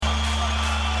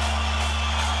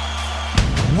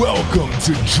Welcome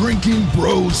to Drinking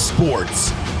Bros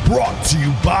Sports, brought to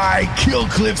you by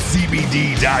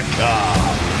KillcliffCBD.com.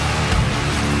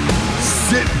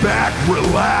 Sit back,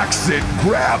 relax, and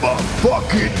grab a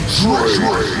fucking drink.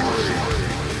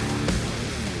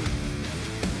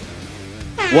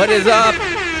 What is up?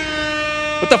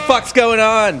 What the fuck's going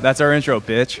on? That's our intro,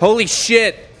 bitch. Holy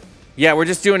shit. Yeah, we're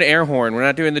just doing air horn. We're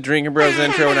not doing the Drinking Bros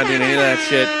intro. We're not doing any of that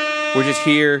shit. We're just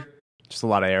here. Just a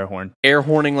lot of air horn. Air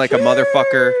horning like a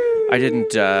motherfucker. I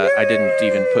didn't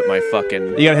even put my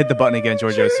fucking... You gotta hit the button again,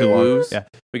 Giorgio. It's too long. Woos? Yeah.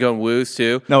 We going woos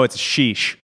too? No, it's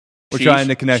sheesh. We're Sheesh? trying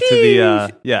to connect to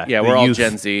the, Yeah, the we're all youth.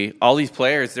 Gen Z. All these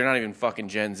players, they're not even fucking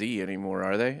Gen Z anymore,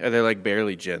 are they? Or they're like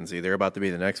barely Gen Z. They're about to be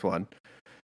the next one.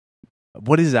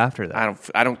 What is after that?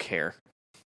 I don't care.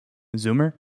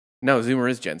 Zoomer? No, Zoomer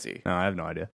is Gen Z. No, I have no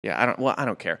idea. Yeah, I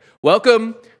don't care.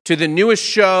 Welcome to the newest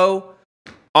show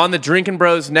on the Drinking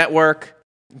Bros Network,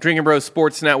 Drinking Bros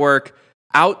Sports Network,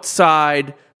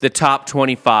 outside the top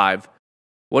 25.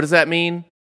 What does that mean?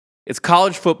 It's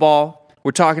college football.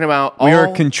 We're talking about We are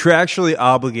contractually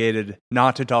obligated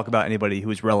not to talk about anybody who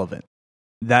is relevant.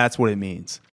 That's what it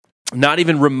means. not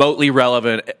even remotely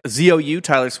relevant. ZOU,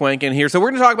 Tyler Swankin here. So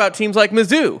we're going to talk about teams like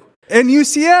Mizzou. And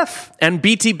UCF. And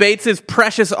BT Bates'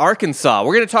 precious Arkansas.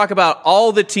 We're going to talk about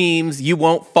all the teams you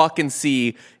won't fucking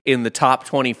see in the top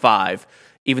 25.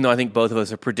 Even though I think both of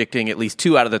us are predicting at least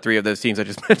 2 out of the 3 of those teams I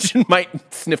just mentioned might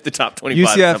sniff the top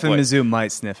 25. UCF and Mizzou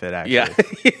might sniff it, actually.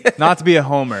 Yeah. Not to be a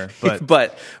homer,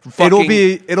 but,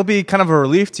 fucking, it'll be kind of a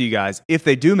relief to you guys if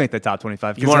they do make the top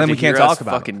 25, because then we can't talk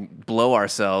about fucking blow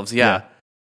ourselves. Yeah.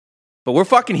 But we're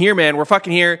fucking here, man. We're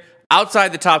fucking here.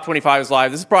 Outside the top 25 is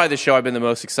live. This is probably the show I've been the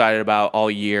most excited about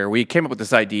all year. We came up with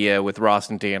this idea with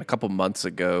Ross and Dan a couple months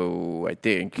ago, I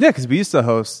think. Yeah, because we used to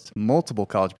host multiple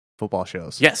college football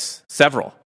shows. Yes,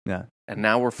 several. Yeah. And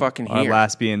now we're fucking Our here.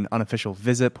 last being Unofficial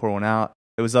Visit, pour one out.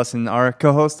 It was us and our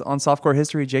co-host on Softcore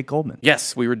History, Jake Goldman.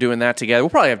 Yes, we were doing that together. We'll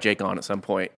probably have Jake on at some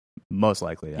point. Most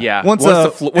likely, Yeah. Once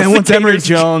Emory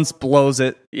Jones blows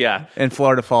it, Yeah. and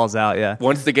Florida falls out, yeah.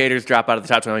 Once the Gators drop out of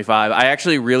the top 25, I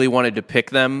actually really wanted to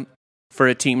pick them for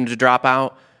a team to drop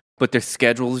out, but their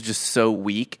schedule is just so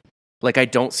weak. Like, I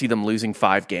don't see them losing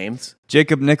 5 games.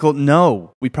 Jacob Nickel,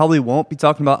 no. We probably won't be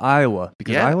talking about Iowa,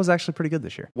 because Yeah. Iowa's actually pretty good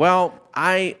this year. Well,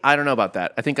 I don't know about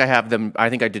that. I think I have them. I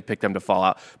think I did pick them to fall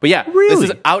out. But yeah, Really? This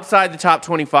is outside the top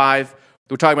 25.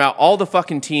 We're talking about all the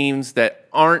fucking teams that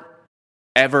aren't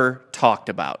ever talked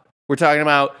about. We're talking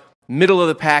about middle of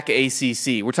the pack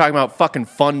ACC. We're talking about fucking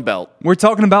Fun Belt. We're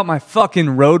talking about my fucking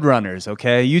Roadrunners,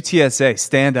 okay? UTSA,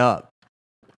 stand up.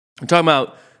 We're talking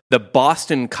about the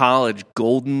Boston College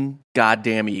Golden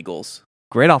Goddamn Eagles,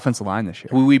 Great offensive line this year.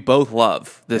 who we both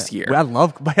love this year.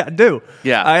 I do.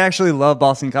 Yeah. I actually love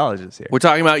Boston College this year. We're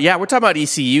talking about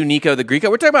ECU, Nico the Greco.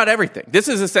 We're talking about everything. This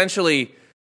is essentially,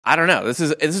 I don't know. This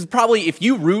is probably, if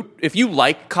you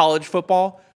like college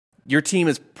football, your team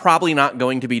is probably not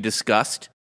going to be discussed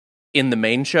in the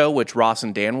main show, which Ross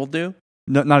and Dan will do.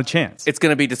 No, not a chance. It's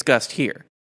going to be discussed here.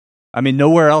 I mean,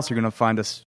 nowhere else you're going to find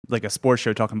us like a sports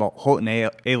show talking about Holton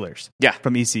Ahlers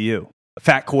from ECU. A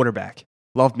fat quarterback.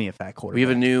 Love me a fat quarterback. We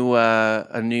have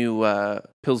a new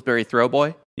Pillsbury throw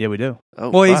boy. Yeah, we do. Oh,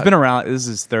 well, he's fuck. been around. This is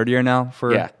his 3rd year now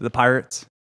for the Pirates.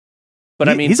 But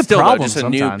I mean, he's a still problem just a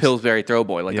new sometimes. Pillsbury throw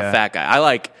boy, like a fat guy. I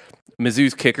like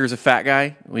Mizzou's kicker's a fat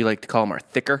guy. We like to call him our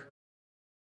thicker.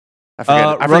 I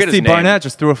forget Rusty his name. Barnett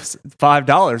just threw $5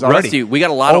 already. Rusty, we got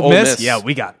a lot of Ole Miss. Yeah,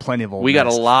 we got plenty of Ole Miss. We got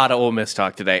a lot of Ole Miss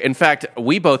talk today. In fact,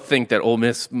 we both think that Ole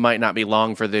Miss might not be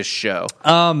long for this show.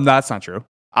 That's not true.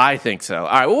 I think so.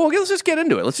 All right, well, let's just get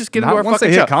into it. Let's just get into our once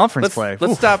fucking they hit show. conference play.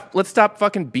 Let's stop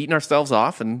fucking beating ourselves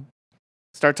off and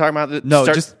start talking about the.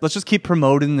 Let's just keep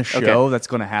promoting the show that's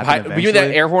going to happen. Give me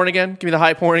that air horn again. Give me the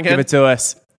hype horn again. Give it to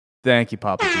us. Thank you,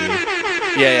 Papa G.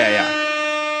 Yeah.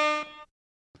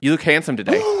 You look handsome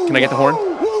today. Can I get the horn?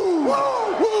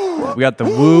 We got the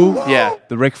woo. Yeah.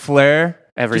 The Ric Flair.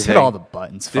 Everything. Just hit all the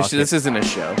buttons. This isn't a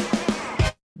show.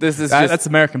 This is that's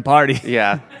American Party.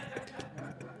 Yeah.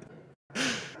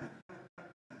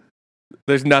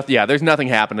 There's nothing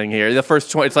happening here. The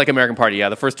first it's like American Party. Yeah,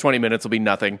 the first 20 minutes will be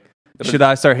nothing. Should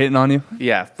I start hitting on you?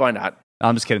 Yeah, why not?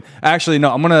 I'm just kidding. Actually,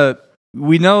 no.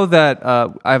 We know that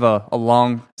I have a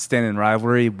long-standing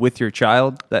rivalry with your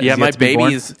child. That Yeah, is my yet to be born.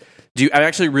 baby is. I'm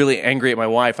actually really angry at my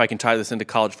wife. I can tie this into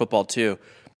college football too.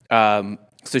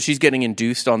 So she's getting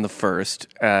induced on the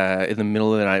 1st in the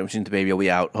middle of the night, which means the baby will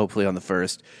be out hopefully on the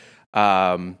 1st,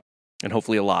 and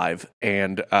hopefully alive.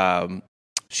 And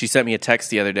she sent me a text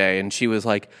the other day, and she was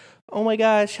like, "Oh my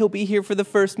gosh, he'll be here for the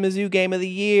first Mizzou game of the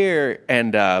year."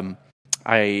 And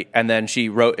then she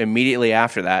wrote immediately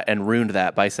after that and ruined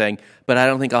that by saying, "But I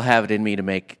don't think I'll have it in me to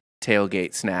make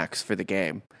tailgate snacks for the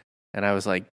game. And I was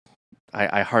like,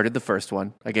 I hearted the first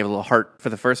one. I gave a little heart for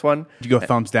the first one. Did you go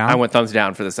thumbs down? I went thumbs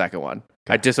down for the second one.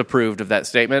 Okay. I disapproved of that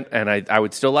statement, and I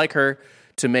would still like her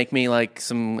to make me like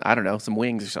some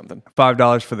wings or something.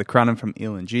 $5 for the crowning from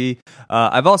Elin G.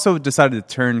 I've also decided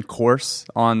to turn course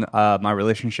on my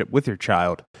relationship with your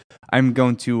child. I'm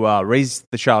going to raise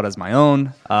the child as my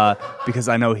own because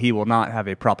I know he will not have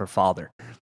a proper father.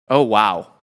 Oh,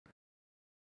 wow.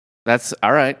 That's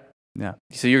all right. Yeah.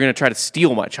 So you're going to try to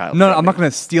steal my child? No, I'm not going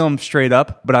to steal him straight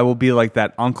up, but I will be like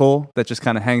that uncle that just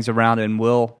kind of hangs around and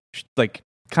will like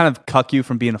kind of cuck you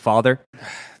from being a father.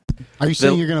 Are you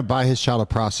saying you're going to buy his child a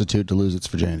prostitute to lose its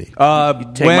virginity?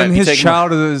 When his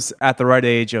child is at the right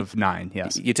age of 9,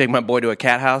 yes. You take my boy to a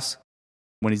cat house?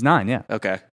 When he's 9, yeah.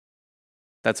 Okay.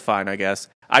 That's fine, I guess.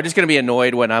 I'm just going to be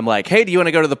annoyed when I'm like, hey, do you want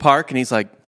to go to the park? And he's like,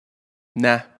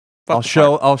 nah. I'll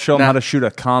show him how to shoot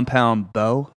a compound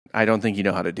bow. I don't think you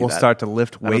know how to do that. We'll start to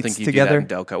lift weights together. Do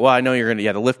that in Delco. Well, I know you're going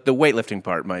to, the weightlifting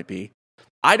part might be.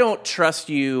 I don't trust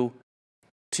you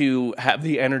to have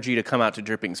the energy to come out to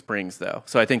Dripping Springs, though.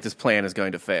 So I think this plan is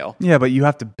going to fail. Yeah, but you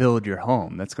have to build your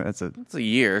home. It's a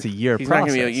year. It's a year he's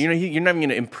process. Not gonna be, you're not even going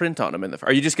to imprint on him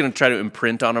are you just going to try to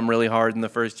imprint on him really hard in the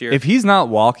first year? If he's not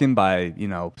walking by,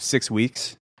 6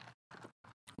 weeks.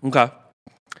 Okay.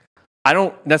 I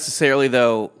don't necessarily,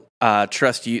 though,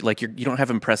 trust you. Like, you don't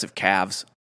have impressive calves.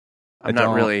 I'm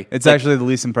not really. It's actually the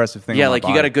least impressive thing. Yeah, like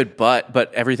you got a good butt,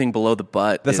 but everything below the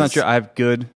butt. That's not true. I have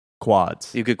good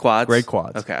quads. You have good quads? Great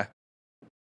quads. Okay.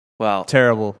 Well,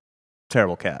 terrible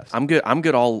calves. I'm good. I'm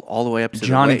good all the way up to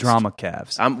Johnny the waist. Drama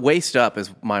calves. I'm waist up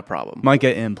is my problem. Might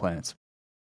get implants.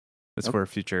 That's for a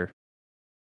future.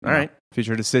 All right.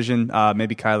 Future decision.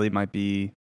 Maybe Kylie might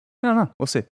be. I don't know. We'll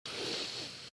see.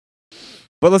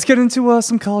 But let's get into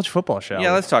some college football, shall we?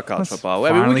 Yeah, let's talk college football.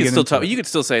 I mean, we can still talk. You could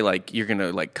still say like you're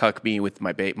gonna like cuck me with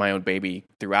my own baby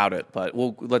throughout it, but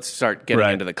let's start getting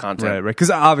into the content. Right.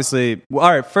 Because obviously,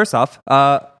 all right. First off,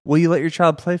 will you let your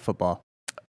child play football?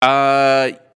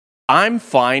 I'm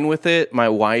fine with it. My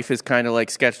wife is kind of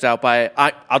like sketched out by it.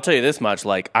 I'll tell you this much: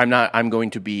 like I'm going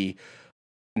to be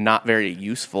not very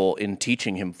useful in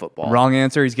teaching him football. Wrong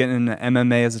answer. He's getting into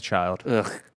MMA as a child.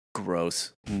 Ugh.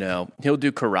 Gross. No. He'll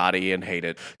do karate and hate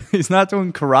it. He's not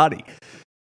doing karate.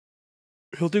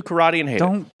 He'll do karate and hate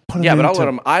it. But I'll let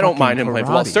him. I don't mind him playing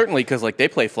football. Certainly because like they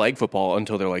play flag football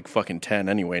until they're like fucking 10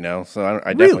 anyway now. So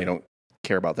I definitely don't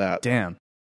care about that. Damn.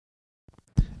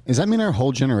 Does that mean our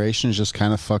whole generation is just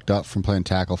kind of fucked up from playing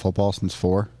tackle football since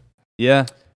 4? Yeah.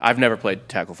 I've never played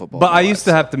tackle football. But I used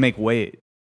to have to make weight.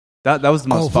 That was the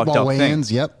most fucked up thing.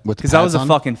 Yep. Because I was a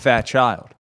fucking fat child.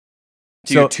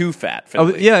 So you're too fat for the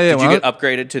league. Yeah. Did you get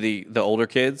upgraded to the older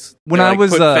kids? When I was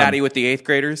put fatty with the 8th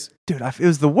graders? Dude, it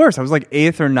was the worst. I was like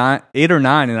 8 or 9, and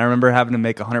I remember having to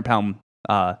make a 100-pound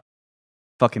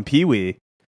fucking peewee.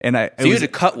 And you had to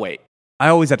cut weight. I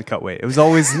always had to cut weight. It was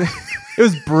always it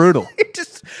was brutal.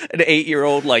 Just an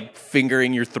 8-year-old like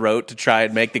fingering your throat to try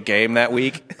and make the game that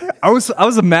week. I was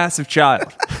a massive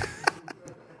child.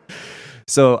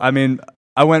 So I mean,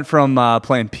 I went from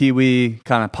playing peewee,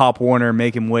 kind of Pop Warner,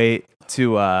 making weight,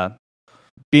 to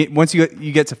once you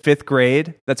get to 5th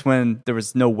grade, that's when there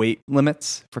was no weight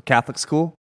limits for Catholic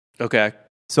school. Okay.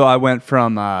 So I went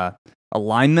from a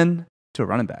lineman to a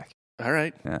running back. All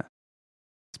right. Yeah.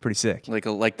 It's pretty sick.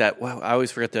 Like that. Wow, I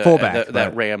always forget fullback,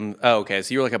 that Ram. Oh, okay.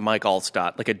 So you were like a Mike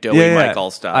Allstott, like a doughy Mike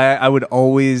Allstott. I would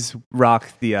always rock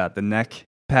the neck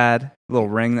pad, little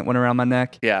ring that went around my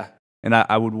neck. Yeah. And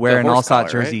I would wear an Allstott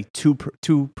jersey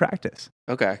to practice.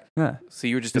 Okay. Yeah. So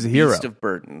you were just a beast of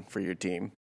burden for your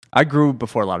team. I grew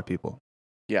before a lot of people.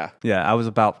 Yeah. Yeah. I was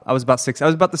about 6. I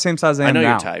was about the same size I am now. I know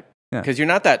your type. Because you're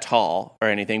not that tall or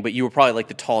anything, but you were probably like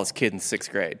the tallest kid in 6th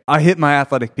grade. I hit my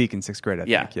athletic peak in 6th grade, I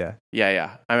think.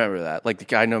 Yeah. I remember that.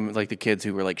 Like I know like the kids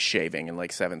who were like shaving in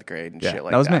like 7th grade and shit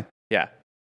like that. That was me. Yeah.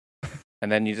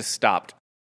 And then you just stopped.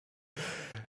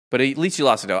 But at least you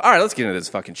lost it. All right, let's get into this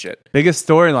fucking shit. Biggest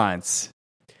storylines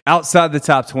outside the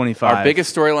top 25. Our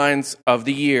biggest storylines of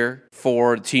the year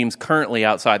for teams currently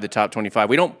outside the top 25.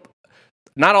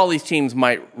 Not all these teams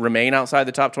might remain outside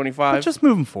the top 25. But just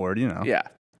moving forward, Yeah.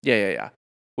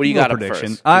 What do you got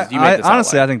prediction? up first?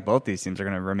 Honestly, I think both these teams are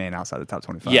going to remain outside the top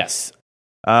 25. Yes.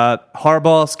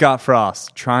 Harbaugh, Scott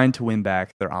Frost, trying to win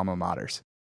back their alma maters.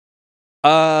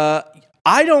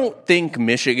 I don't think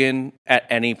Michigan at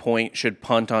any point should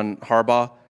punt on Harbaugh.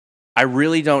 I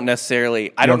really don't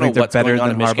necessarily. I don't know what's going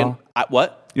on in Michigan.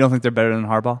 What? You don't think they're better than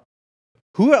Harbaugh?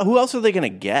 Who else are they going to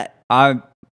get? I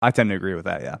tend to agree with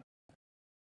that. Yeah.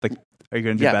 Like, are you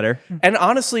going to do better? And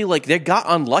honestly, like they got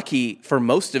unlucky for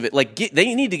most of it. Like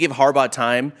they need to give Harbaugh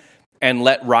time and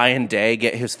let Ryan Day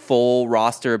get his full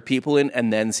roster of people in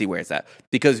and then see where it's at.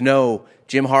 Because no,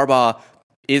 Jim Harbaugh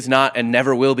is not and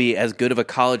never will be as good of a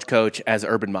college coach as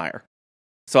Urban Meyer.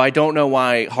 So I don't know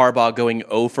why Harbaugh going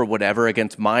 0 for whatever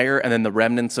against Meyer and then the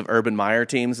remnants of Urban Meyer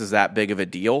teams is that big of a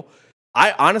deal.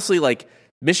 I honestly, like,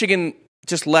 Michigan,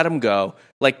 just let them go.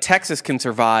 Like, Texas can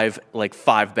survive, like,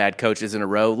 5 bad coaches in a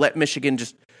row. Let Michigan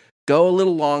just go a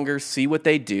little longer, see what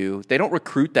they do. They don't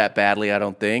recruit that badly, I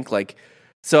don't think. Like,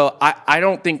 so I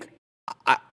don't think,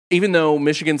 even though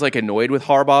Michigan's, like, annoyed with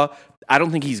Harbaugh, I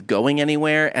don't think he's going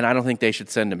anywhere, and I don't think they should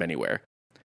send him anywhere.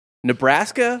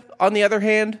 Nebraska, on the other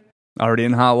hand, Already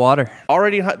in hot water.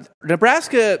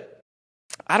 Nebraska,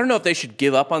 I don't know if they should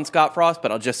give up on Scott Frost,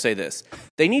 but I'll just say this.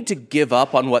 They need to give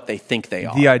up on what they think they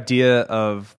are. The idea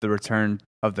of the return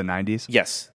of the 90s?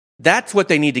 Yes. That's what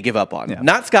they need to give up on. Yeah.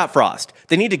 Not Scott Frost.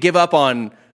 They need to give up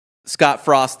on Scott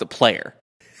Frost, the player.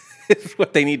 Is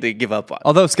what they need to give up on.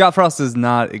 Although Scott Frost is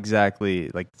not exactly,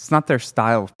 like, it's not their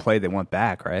style of play they want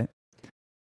back, right?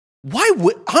 Why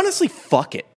would, honestly,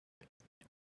 fuck it.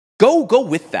 Go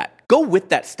with that. Go with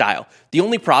that style. The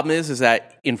only problem is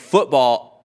that in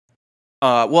football,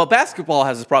 basketball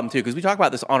has this problem too, because we talk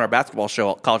about this on our basketball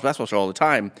show, college basketball show all the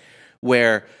time,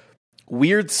 where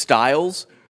weird styles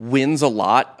wins a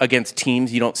lot against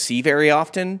teams you don't see very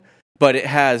often, but it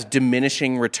has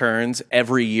diminishing returns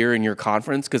every year in your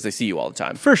conference because they see you all the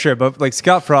time. For sure, but like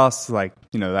Scott Frost, like,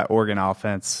 you know, that Oregon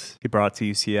offense he brought to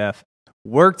UCF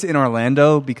worked in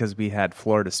Orlando because we had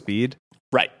Florida speed.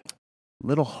 Right. A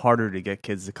little harder to get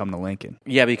kids to come to Lincoln.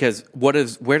 Yeah, because where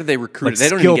do they recruit? Like They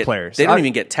don't skill even get players. They don't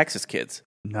even get Texas kids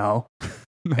No.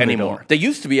 No, they anymore. don't. They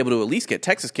used to be able to at least get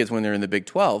Texas kids when they're in the Big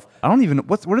 12. I don't even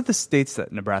what are the states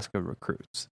that Nebraska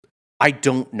recruits? I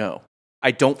don't know.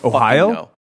 I don't Ohio? fucking know.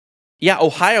 Yeah,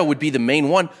 Ohio would be the main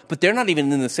one, but they're not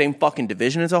even in the same fucking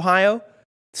division as Ohio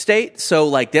State, so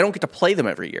like they don't get to play them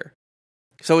every year.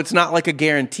 So it's not like a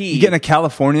guarantee. You getting a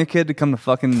California kid to come to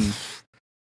fucking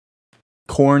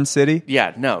Corn City?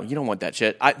 Yeah, no, you don't want that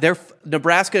shit.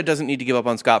 Nebraska doesn't need to give up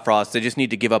on Scott Frost. They just need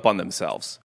to give up on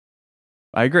themselves.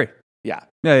 I agree. Yeah.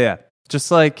 Yeah. Just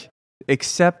like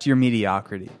accept your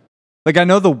mediocrity. Like I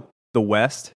know the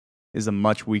West is a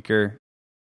much weaker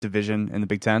division in the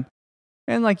Big Ten,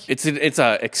 and like It's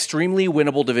a extremely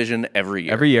winnable division every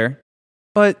year.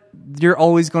 But you're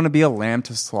always going to be a lamb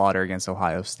to slaughter against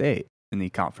Ohio State in the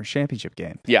conference championship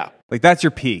game. Yeah. Like that's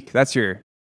your peak. That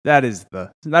is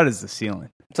the ceiling.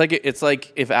 It's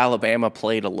like if Alabama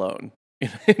played alone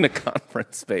in a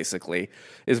conference, basically,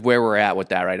 is where we're at with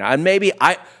that right now. And maybe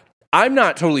I'm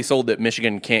not totally sold that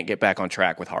Michigan can't get back on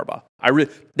track with Harbaugh.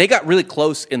 They got really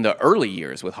close in the early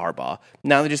years with Harbaugh.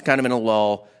 Now they're just kind of in a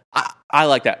lull. I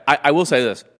like that. I will say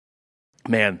this,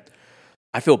 man.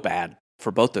 I feel bad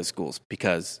for both those schools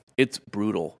because it's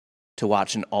brutal to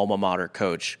watch an alma mater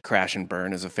coach crash and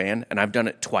burn as a fan, and I've done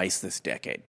it twice this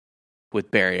decade with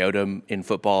Barry Odom in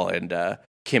football and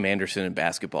Kim Anderson in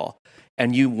basketball.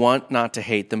 And you want not to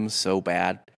hate them so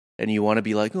bad, and you want to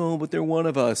be like, oh, but they're one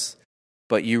of us.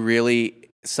 But you really,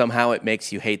 somehow it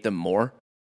makes you hate them more.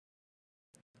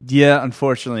 Yeah,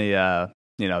 unfortunately,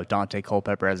 Dante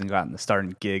Culpepper hasn't gotten the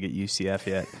starting gig at UCF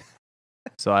yet.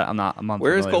 So I'm unfamiliar.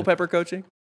 Where is Culpepper coaching?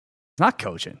 He's not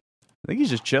coaching. I think he's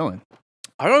just chilling.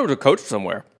 I don't know to coach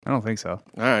somewhere. I don't think so. All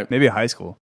right. Maybe a high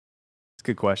school. It's a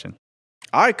good question.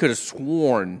 I could have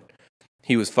sworn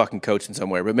he was fucking coaching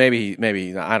somewhere, but maybe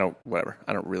I don't. Whatever.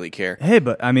 I don't really care. Hey,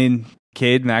 but I mean,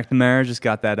 Cade McNamara just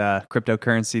got that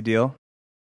cryptocurrency deal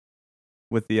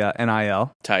with the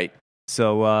NIL. Tight.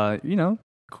 So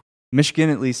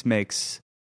Michigan at least makes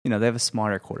they have a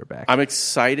smarter quarterback. I'm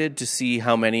excited to see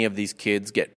how many of these kids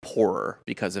get poorer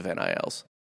because of NILs.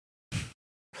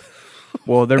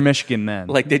 Well, they're Michigan men.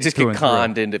 Like they just get and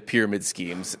conned into pyramid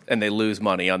schemes and they lose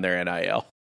money on their NIL.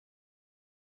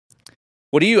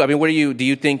 Do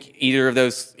you think either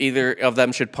of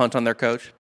them should punt on their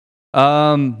coach?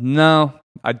 No.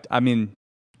 I mean,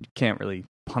 you can't really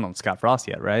punt on Scott Frost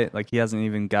yet, right? Like he hasn't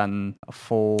even gotten a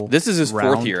full. This is his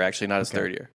round. fourth year, actually, not his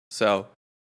third year. So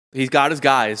he's got his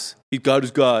guys.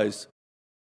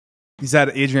 He's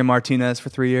had Adrian Martinez for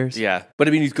 3 years. Yeah, but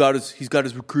I mean, he's got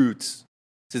his recruits.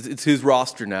 It's his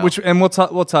roster now. And we'll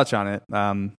touch on it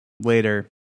later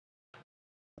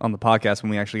on the podcast when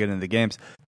we actually get into the games.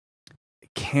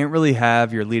 Can't really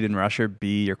have your lead-in rusher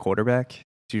be your quarterback.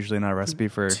 It's usually not a recipe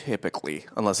for typically,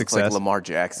 unless success. It's like Lamar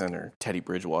Jackson or Teddy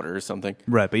Bridgewater or something.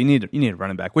 Right, but you need a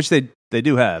running back, which they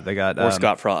do have. They got or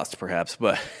Scott Frost, perhaps,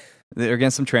 but they're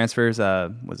against some transfers.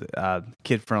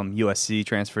 Kid from USC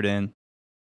transferred in.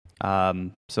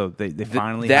 So they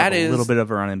finally have a little bit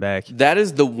of a running back. That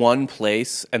is the one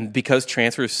place, and because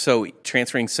transferring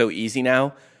so easy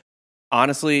now,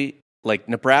 honestly, like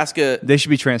Nebraska, They should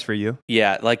be transfer you.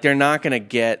 yeah, like they're not going to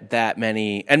get that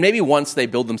many. And maybe once they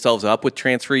build themselves up with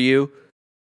transfer you,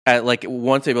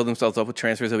 once they build themselves up with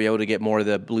transfers, they'll be able to get more of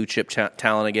the blue chip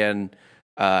talent again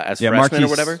as freshmen Marquise or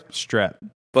whatever. Strep.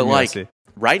 But from like USC.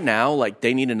 right now, like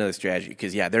they need another strategy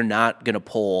because they're not going to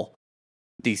pull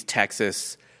these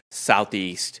Texas,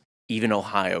 Southeast, even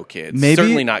Ohio kids. Maybe,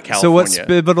 Certainly not California. So what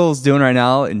Spibital's doing right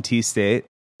now in T-State,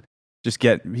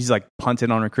 he's like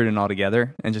punting on recruiting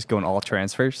altogether and just going all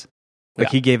transfers. Like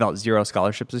Yeah. he gave out 0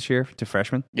 scholarships this year to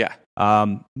freshmen. Yeah.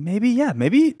 Maybe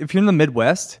if you're in the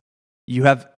Midwest, you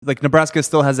have like Nebraska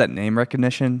still has that name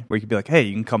recognition where you could be like, hey,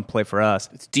 you can come play for us.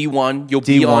 It's D1.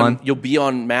 You'll be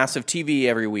on massive TV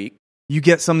every week. You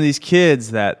get some of these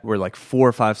kids that were like 4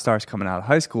 or 5 stars coming out of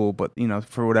high school, but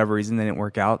for whatever reason they didn't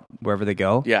work out wherever they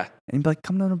go. Yeah. And you'd be like,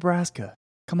 come to Nebraska.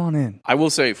 Come on in. I will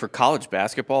say for college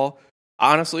basketball,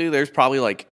 honestly, there's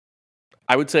probably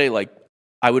I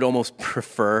would almost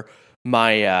prefer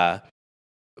my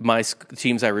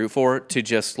teams I root for to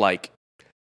just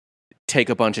take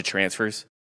a bunch of transfers,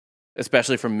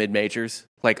 especially from mid majors,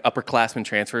 like upperclassmen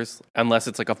transfers, unless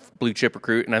it's like a blue chip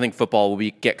recruit. And I think football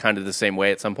will get kind of the same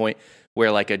way at some point,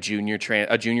 where like a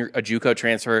JUCO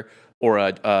transfer or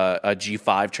a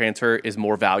G5 transfer is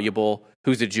more valuable.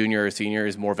 Who's a junior or senior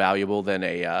is more valuable than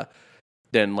a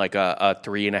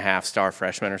 3.5 star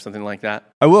freshman or something like that.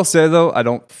 I will say though, I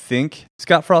don't think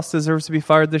Scott Frost deserves to be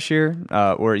fired this year,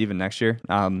 or even next year.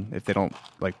 If they don't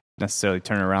necessarily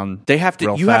turn it around, They have to.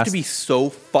 real You have fast. to be so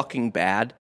fucking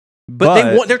bad.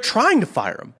 But they're trying to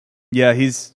fire him. Yeah,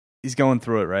 he's going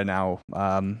through it right now.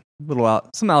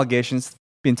 Some allegations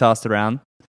being tossed around.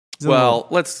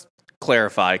 Let's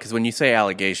clarify, because when you say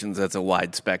allegations, that's a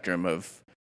wide spectrum of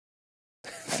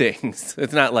things.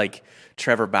 It's not like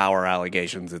Trevor Bauer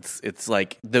allegations. It's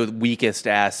like the weakest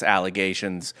ass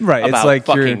allegations. Right, it's About like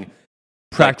you're fucking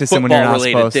practicing when you're not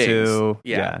football-related supposed things. to.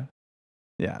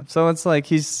 Yeah. So it's like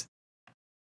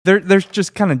they're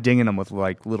just kind of dinging him with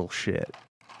like little shit,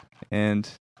 and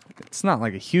it's not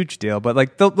like a huge deal, but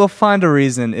like they'll find a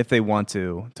reason if they want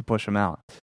to push him out.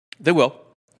 They will,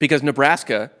 because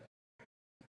Nebraska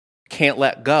can't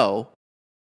let go.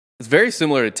 It's very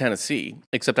similar to Tennessee,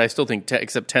 except I still think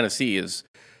Tennessee is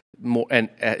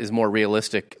more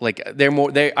realistic. Like I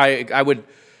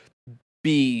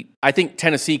think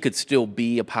Tennessee could still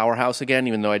be a powerhouse again,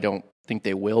 even though I don't think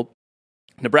they will.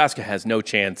 Nebraska has no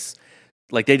chance.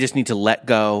 Like they just need to let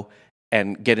go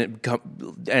and get it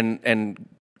and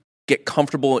get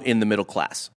comfortable in the middle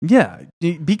class. Yeah,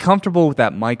 be comfortable with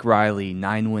that Mike Riley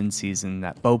 9-win season.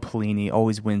 That Bo Pelini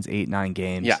always wins 8-9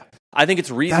 games. Yeah, I think it's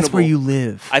reasonable. That's where you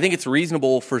live. I think it's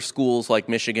reasonable for schools like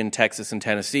Michigan, Texas, and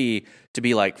Tennessee to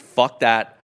be like, fuck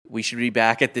that. We should be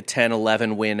back at the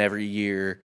 10-11 win every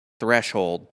year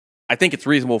threshold. I think it's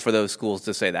reasonable for those schools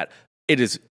to say that. It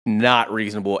is not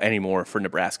reasonable anymore for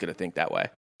Nebraska to think that way.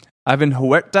 Ivan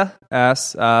Huerta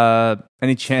asks,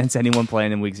 any chance anyone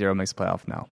playing in week 0 makes a playoff?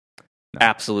 No.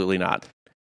 Absolutely not.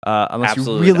 Unless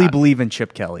Absolutely you really not. believe in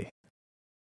Chip Kelly,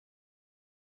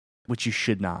 which you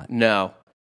should not. No.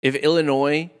 If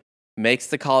Illinois makes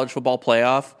the college football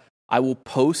playoff, I will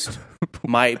post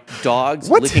my dogs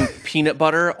What? licking peanut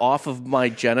butter off of my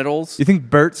genitals You think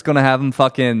Bert's going to have him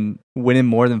fucking winning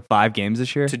more than 5 games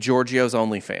this year? to Giorgio's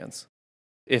OnlyFans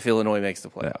if Illinois makes the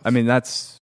playoffs. I mean,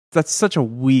 that's such a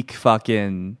weak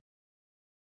fucking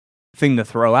thing to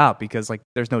throw out because, like,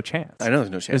 there's no chance. I know there's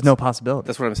no chance. There's no possibility.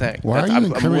 That's what I'm saying. Why are you I'm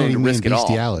willing to incriminating me in risk it all.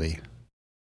 bestiality?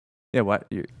 Yeah, what?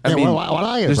 Yeah, what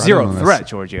I there's I zero don't know threat, this.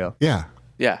 Giorgio. Yeah.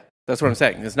 Yeah, that's what I'm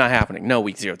saying. It's not happening. No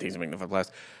week 0 things are making the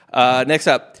playoffs. Next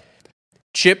up,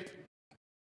 Chip.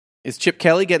 Is Chip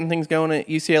Kelly getting things going at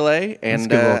UCLA? That's a And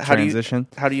good little how transition.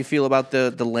 do you feel about the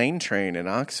lane train in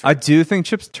Oxford? I do think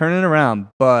Chip's turning around,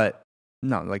 but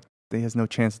no, like, he has no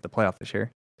chance at the playoff this year.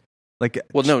 Like,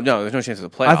 Well, no, there's no chance of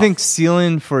the playoff. I think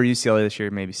ceiling for UCLA this year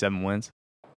maybe 7 wins,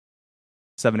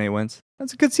 7-8 wins.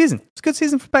 That's a good season. It's a good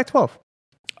season for Pac-12.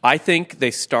 I think they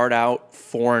start out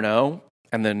 4-0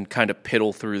 and then kind of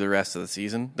piddle through the rest of the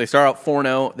season. They start out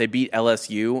 4-0, they beat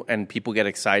LSU, and people get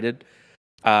excited.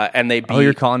 And they beat. Oh,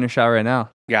 you're calling your shot right now.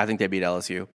 Yeah, I think they beat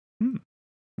LSU.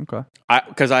 Okay.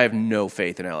 Because I have no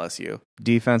faith in LSU.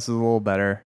 Defense is a little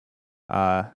better.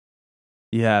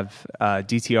 You have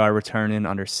DTR returning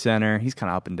under center. He's kind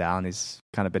of up and down. He's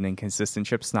kind of been inconsistent.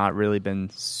 Chip's not really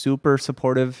been super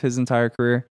supportive his entire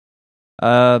career.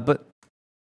 But,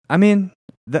 I mean,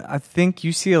 I think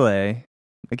UCLA,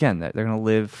 again, they're going to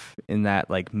live in that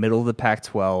like middle of the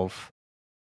Pac-12.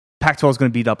 Pac-12 is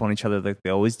going to beat up on each other like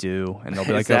they always do, and they'll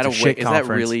be like, Is that "That's a shit is conference."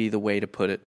 that really the way to put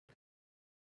it?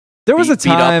 There was a beat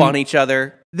up time on each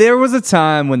other. There was a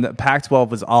time when the Pac-12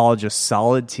 was all just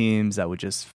solid teams that would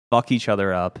just fuck each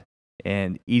other up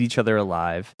and eat each other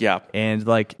alive. Yeah. And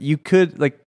like you could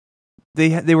like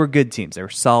they were good teams. They were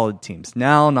solid teams.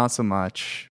 Now not so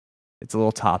much. It's a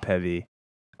little top heavy.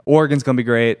 Oregon's going to be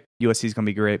great. USC's going to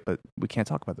be great, but we can't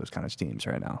talk about those kind of teams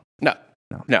right now. No,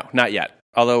 not yet.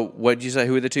 Although, what did you say?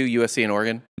 Who are the two? USC and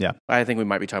Oregon? Yeah. I think we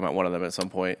might be talking about one of them at some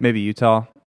point. Maybe Utah.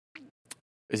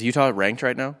 Is Utah ranked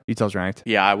right now? Utah's ranked.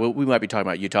 Yeah, we might be talking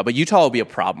about Utah, but Utah will be a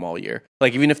problem all year.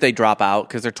 Like, even if they drop out,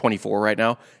 because they're 24 right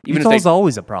now. Utah's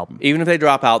always a problem. Even if they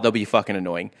drop out, they'll be fucking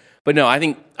annoying. But no, I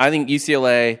think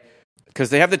UCLA, because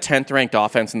they have the 10th ranked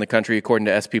offense in the country according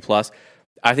to SP+.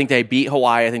 I think they beat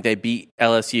Hawaii. I think they beat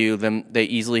LSU. Then they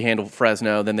easily handle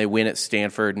Fresno. Then they win at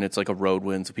Stanford, and it's like a road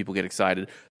win, so people get excited.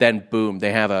 Then, boom,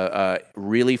 they have a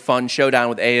really fun showdown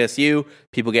with ASU.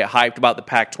 People get hyped about the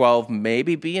Pac-12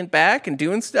 maybe being back and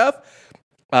doing stuff.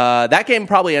 That game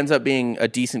probably ends up being a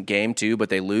decent game, too, but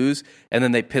they lose, and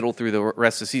then they piddle through the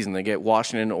rest of the season. They get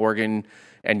Washington, Oregon,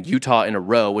 and Utah in a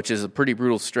row, which is a pretty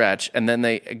brutal stretch, and then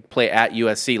they play at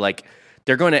USC. Like,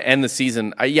 they're going to end the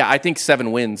season. I think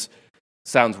 7 wins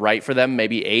sounds right for them,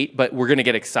 maybe 8, but we're going to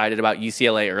get excited about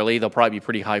UCLA early. They'll probably be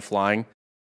pretty high flying.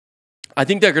 I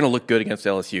think they're going to look good against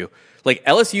LSU. Like,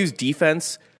 LSU's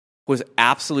defense was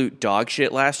absolute dog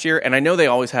shit last year, and I know they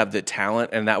always have the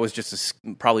talent, and that was just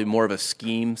probably more of a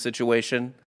scheme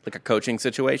situation, like a coaching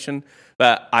situation.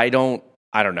 But I don't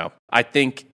know. I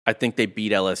think they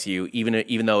beat LSU,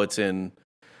 even though it's in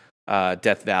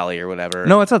Death Valley or whatever.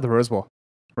 No, it's at the Rose Bowl,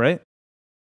 right?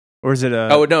 Or is it a...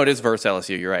 Oh, no, it is versus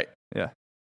LSU. You're right. Yeah.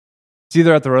 It's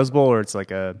either at the Rose Bowl or it's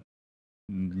like a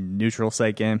neutral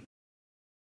site game.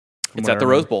 It's at the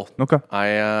Rose Bowl. Okay. I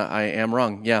am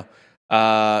wrong. Yeah.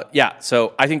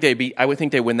 So I would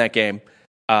think they win that game.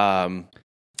 And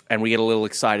we get a little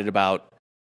excited about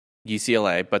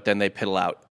UCLA, but then they piddle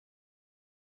out.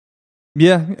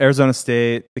 Yeah. Arizona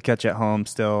State, they catch at home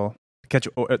still.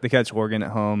 They catch Oregon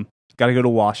at home. Got to go to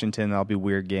Washington. That'll be a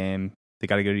weird game. They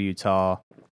got to go to Utah.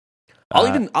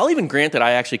 I'll even grant that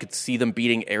I actually could see them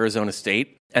beating Arizona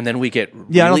State, and then we get I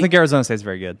don't think Arizona State's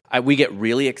very good. We get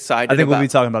really excited. I think we'll be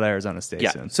talking about Arizona State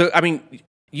soon. So I mean,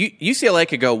 UCLA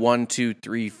could go 1, 2,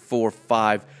 3, 4,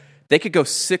 5. They could go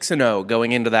 6-0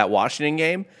 going into that Washington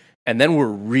game, and then we're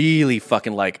really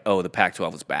fucking like, oh, the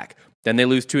Pac-12 is back. Then they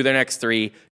lose 2 of their next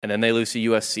 3, and then they lose to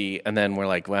USC, and then we're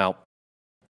like, well,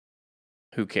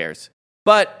 who cares?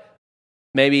 But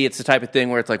maybe it's the type of thing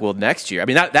where it's like, well, next year. I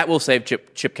mean, that will save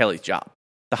Chip Kelly's job.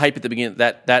 The hype at the beginning,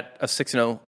 that a 6-0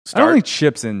 start. I don't think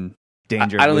Chip's in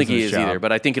danger. I don't think he is either,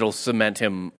 but I think it'll cement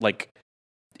him. Like,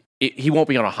 he won't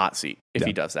be on a hot seat if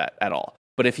he does that at all.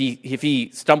 But if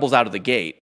he stumbles out of the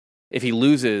gate, if he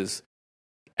loses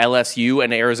LSU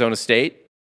and Arizona State,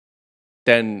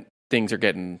 then things are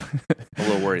getting a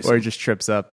little worrisome. Or he just trips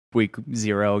up week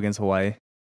 0 against Hawaii.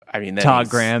 I mean, Todd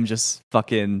Graham just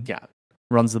fucking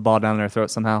runs the ball down their throat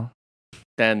somehow.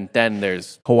 Then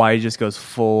there's Hawaii just goes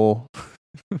full.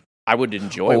 I would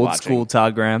enjoy old watching school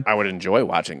Todd Graham. I would enjoy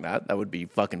watching that. That would be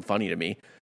fucking funny to me.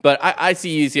 But I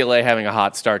see UCLA having a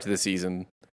hot start to the season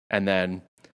and then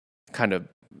kind of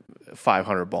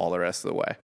 500 ball the rest of the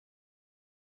way.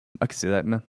 I can see that,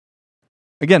 man.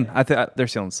 Again, I think they're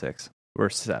still in 6 or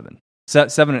 7.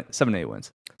 7-8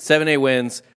 wins. 7-8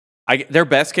 wins. Their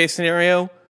best case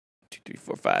scenario, 2, 3,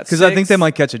 4, 5, because I think they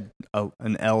might catch an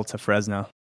L to Fresno.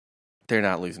 They're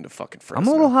not losing to fucking Fresno. I'm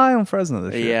a little high on Fresno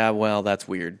this year. Yeah, well, that's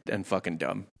weird and fucking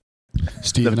dumb.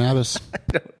 Steven Abbas.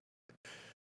 The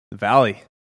Valley.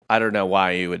 I don't know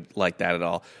why you would like that at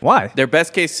all. Why? Their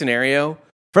best case scenario.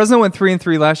 Fresno went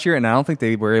 3-3 last year, and I don't think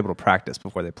they were able to practice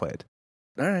before they played.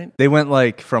 All right. They went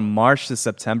like from March to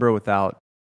September without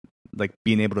like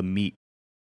being able to meet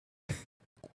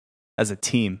as a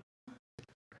team.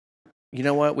 You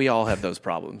know what? We all have those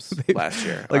problems last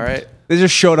year. Like, all right. They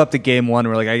just showed up to game 1.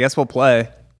 We're like, I guess we'll play.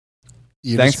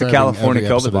 Thanks to California every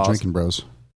COVID episode of balls. Drinking Bros.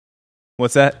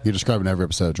 What's that? You're describing every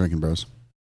episode of Drinking Bros.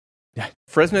 Yeah.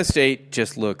 Fresno State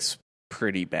just looks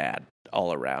pretty bad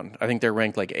all around. I think they're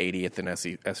ranked like 80th in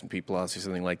S&P Plus or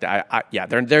something like that.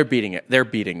 They're beating it. They're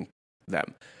beating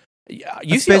them.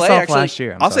 UCLA actually. Last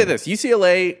year, I'll say this: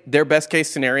 UCLA, their best case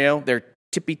scenario, their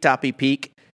tippy toppy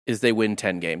peak is they win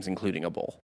 10 games, including a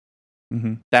bowl.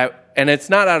 Mm-hmm. And it's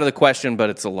not out of the question, but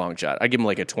it's a long shot. I give them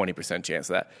like a 20% chance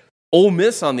of that. Ole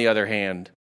Miss, on the other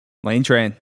hand, Lane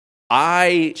Train.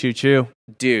 Choo choo.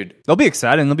 Dude, they'll be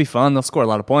exciting. They'll be fun. They'll score a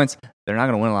lot of points. They're not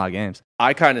going to win a lot of games.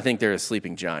 I kind of think they're a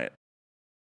sleeping giant.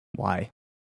 Why?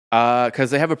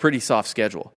 Because they have a pretty soft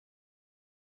schedule.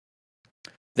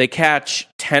 They catch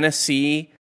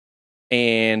Tennessee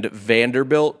and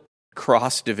Vanderbilt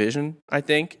cross division, I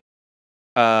think.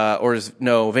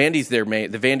 Vandy's their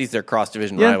main. The Vandy's their cross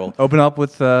division rival, Open up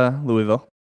with Louisville,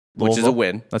 which is a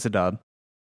win. That's a dub.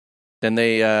 Then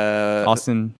they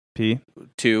Austin P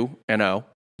 2-0.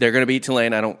 They're going to beat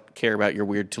Tulane. I don't care about your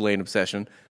weird Tulane obsession.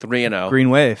 3-0. Green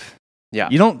Wave. Yeah,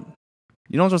 You don't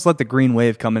just let the Green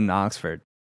Wave come into Oxford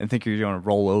and think you're going to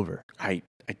roll over. I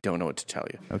don't know what to tell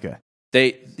you. Okay.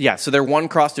 So their one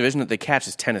cross division that they catch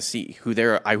is Tennessee, who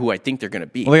I think they're going to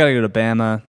beat. Well, they got to go to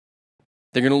Bama.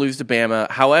 They're going to lose to Bama.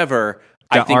 However,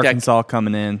 I think Arkansas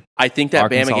coming in. I think that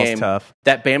Arkansas's Bama game, tough.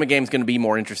 that Bama game is going to be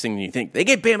more interesting than you think. They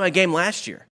gave Bama a game last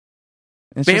year.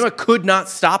 It's Bama could not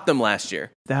stop them last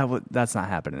year. that's not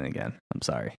happening again. I'm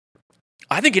sorry.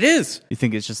 I think it is. You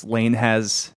think it's just Lane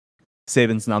has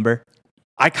Saban's number?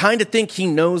 I kind of think he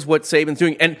knows what Saban's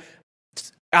doing. And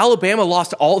Alabama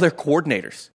lost all their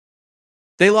coordinators.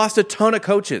 They lost a ton of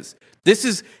coaches. This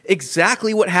is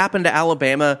exactly what happened to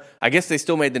Alabama. I guess they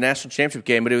still made the national championship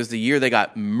game, but it was the year they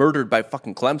got murdered by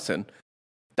fucking Clemson.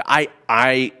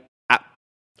 I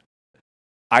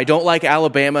don't like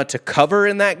Alabama to cover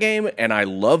in that game, and I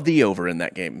love the over in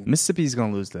that game. Mississippi's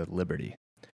going to lose to Liberty.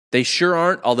 They sure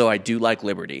aren't, although I do like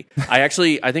Liberty. I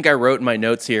think I wrote in my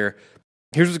notes here,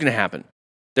 here's what's going to happen.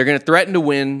 They're going to threaten to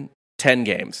win 10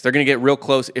 games. They're going to get real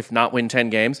close, if not win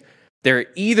 10 games. They're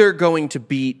either going to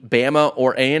beat Bama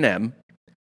or A&M,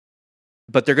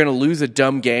 but they're going to lose a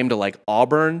dumb game to like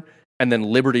Auburn, and then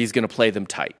Liberty's going to play them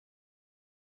tight.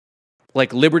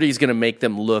 Like Liberty's going to make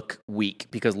them look weak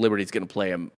because Liberty's going to play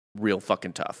them real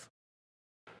fucking tough.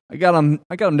 I got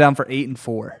them down for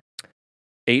 8-4.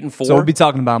 8-4. So we'll be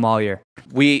talking about them all year.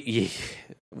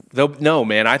 No,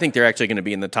 man. I think they're actually going to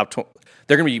be in the top 20.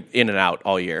 They're going to be in and out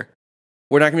all year.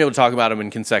 We're not going to be able to talk about them in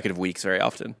consecutive weeks very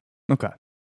often. Okay.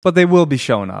 But they will be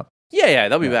showing up. Yeah,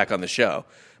 they'll be back on the show.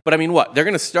 But I mean, what? They're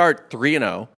going to start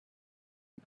 3-0.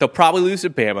 They'll probably lose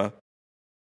to Bama.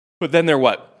 But then they're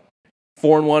what?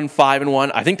 4-1,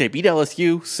 5-1. I think they beat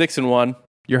LSU 6-1.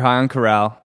 You're high on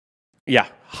Corral. Yeah.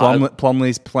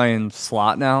 Plumlee's playing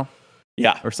slot now.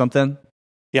 Yeah. Or something.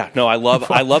 Yeah. No, I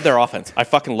love their offense. I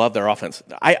fucking love their offense.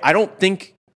 I don't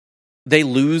think they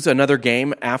lose another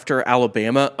game after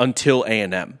Alabama until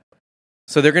A&M.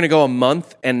 So they're going to go a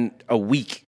month and a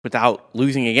week without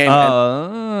losing a game.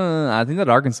 I think that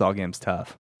Arkansas game's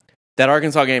tough. That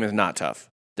Arkansas game is not tough.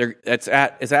 It's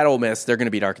at Ole Miss. They're going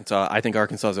to beat Arkansas. I think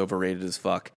Arkansas is overrated as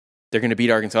fuck. They're going to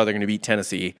beat Arkansas. They're going to beat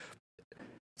Tennessee.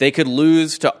 They could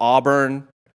lose to Auburn,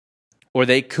 or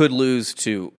they could lose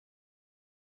to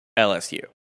LSU.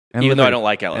 And even Liberty. though I don't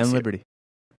like LSU. And Liberty.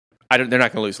 They're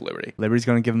not going to lose to Liberty. Liberty's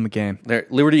going to give them a game.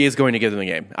 Liberty is going to give them a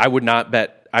game. I would not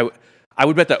bet. I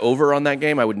would bet the over on that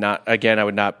game. I would not bet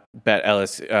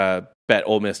bet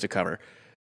Ole Miss to cover.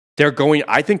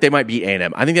 I think they might beat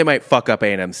A&M. I think they might fuck up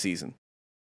A&M's season.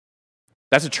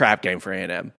 That's a trap game for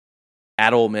A&M.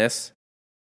 At Ole Miss.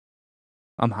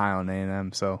 I'm high on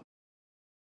A&M, so.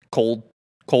 Cold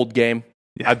game.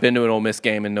 Yeah. I've been to an Ole Miss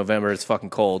game in November. It's fucking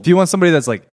cold. Do you want somebody that's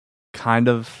like kind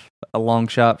of a long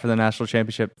shot for the national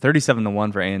championship?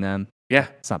 37-1 for A&M. Yeah.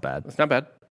 It's not bad. It's not bad.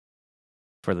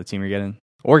 For the team you're getting.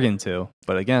 Oregon too,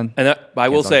 but again. And I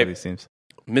will say, these teams.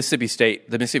 the Mississippi State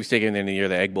game at the end of the year,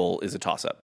 the Egg Bowl, is a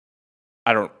toss-up.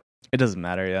 It doesn't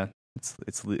matter, yeah.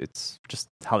 It's just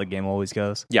how the game always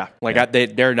goes. Yeah,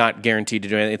 they're not guaranteed to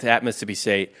do anything. It's at Mississippi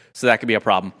State, so that could be a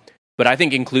problem. But I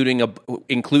think including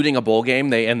a bowl game,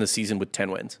 they end the season with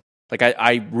 10 wins. Like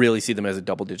I really see them as a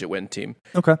double-digit win team.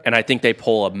 Okay. And I think they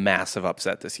pull a massive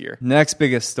upset this year. Next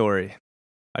biggest story.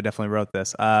 I definitely wrote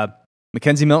this.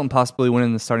 Mackenzie Milton possibly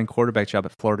winning the starting quarterback job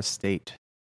at Florida State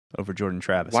over Jordan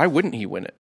Travis. Why wouldn't he win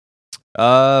it?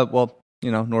 Well,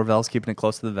 Norvell's keeping it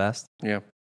close to the vest. Yeah.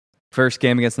 First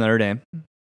game against Notre Dame.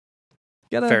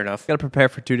 Fair enough. Got to prepare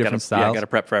for two different styles. Yeah, got to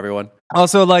prep for everyone.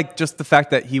 Also, just the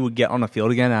fact that he would get on the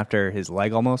field again after his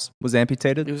leg almost was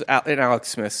amputated. It was an Alex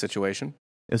Smith situation.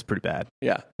 It was pretty bad.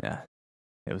 Yeah. Yeah.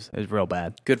 It was real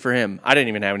bad. Good for him. I didn't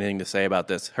even have anything to say about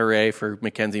this. Hooray for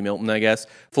Mackenzie Milton, I guess.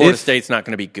 Florida State's not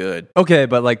going to be good. Okay,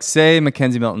 but say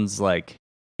Mackenzie Milton's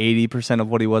 80% of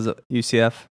what he was at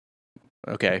UCF.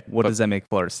 Okay. What does that make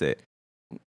Florida State?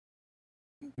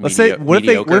 Mediocre.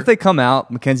 What if they come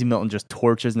out, Mackenzie Milton just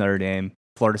torches Notre Dame,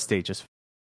 Florida State just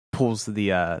pulls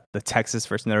the Texas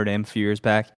versus Notre Dame a few years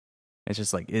back. It's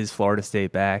just is Florida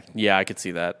State back? Yeah, I could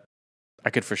see that. I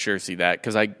could for sure see that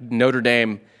because Notre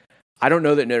Dame. I don't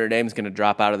know that Notre Dame's going to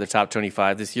drop out of the top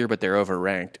 25 this year, but they're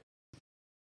overranked.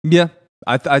 Yeah,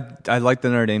 I like the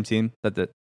Notre Dame team that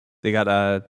they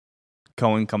got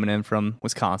Cohen coming in from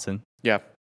Wisconsin. Yeah,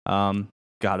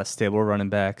 got a stable running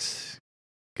backs,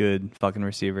 good fucking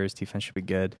receivers. Defense should be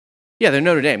good. Yeah, they're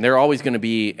Notre Dame. They're always going to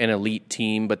be an elite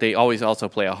team, but they always also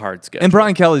play a hard schedule. And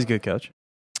Brian Kelly's a good coach.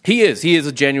 He is. He is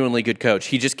a genuinely good coach.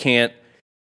 He just can't.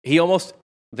 He almost.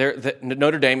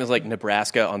 Notre Dame is like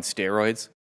Nebraska on steroids,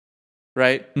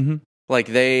 right? Mm-hmm. Like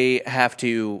they have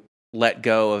to let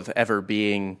go of ever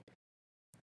being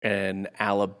an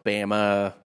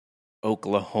Alabama,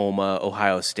 Oklahoma,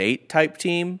 Ohio State type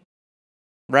team,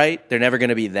 right? They're never going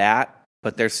to be that,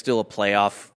 but they're still a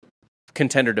playoff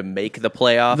contender to make the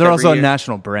playoff. They're also year. a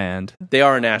national brand. They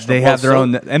are a national. They have their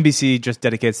own. NBC just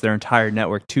dedicates their entire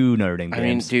network to Notre Dame games. I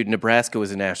mean, dude, Nebraska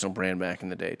was a national brand back in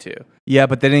the day too. Yeah,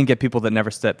 but they didn't get people that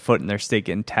never stepped foot in their state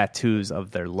getting tattoos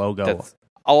of their logo. That's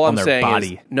all I'm their saying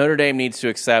body. is Notre Dame needs to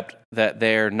accept that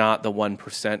they're not the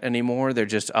 1% anymore. They're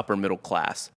just upper middle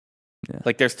class. Yeah.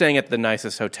 Like they're staying at the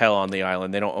nicest hotel on the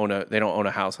island. They don't own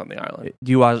a house on the island.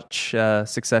 Do you watch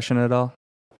Succession at all?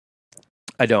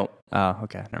 I don't. Oh,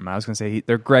 okay. Never mind. I was going to say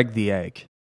they're Greg the Egg,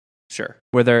 Sure.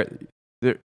 where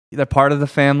they're part of the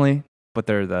family, but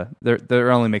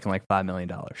they're only making like $5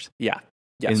 million Yeah.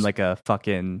 Yes. in like a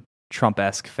fucking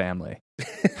Trump-esque family.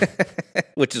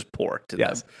 Which is poor to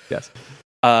them. Yes.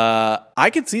 I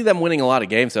could see them winning a lot of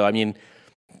games, though. I mean,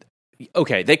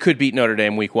 okay, they could beat Notre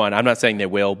Dame week 1. I'm not saying they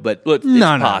will, but it's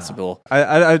possible.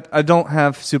 No. I don't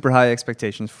have super high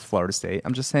expectations for Florida State.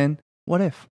 I'm just saying, what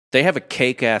if? They have a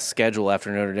cake-ass schedule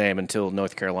after Notre Dame until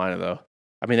North Carolina, though.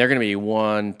 I mean, they're going to be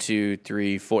 1, 2,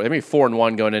 3, 4. They're going to be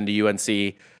 4-1 going into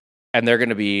UNC, and they're going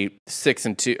to be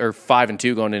 6-2 or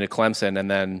 5-2 going into Clemson,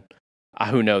 and then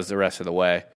who knows the rest of the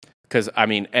way. Because, I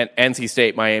mean, NC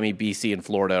State, Miami, BC, and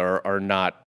Florida are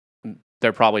not –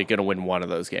 they're probably going to win one of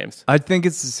those games. I think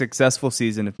it's a successful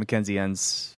season if Mackenzie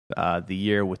ends the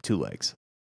year with 2 legs.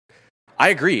 I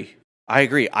agree. I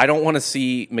don't want to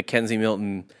see Mackenzie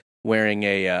Milton wearing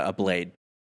a blade.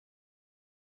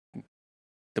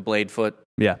 The blade foot.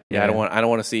 Yeah. I don't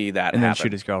want to see that and happen. then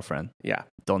shoot his girlfriend. Yeah.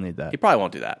 Don't need that. He probably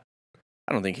won't do that.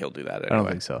 I don't think he'll do that anyway. I don't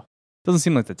think so. Doesn't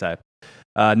seem like the type.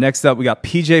 Next up, we got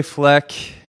PJ Fleck,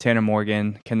 Tanner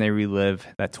Morgan. Can they relive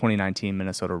that 2019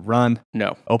 Minnesota run?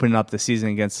 No. Opening up the season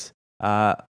against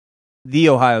the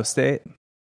Ohio State.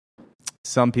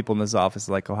 Some people in this office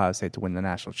like Ohio State to win the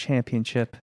national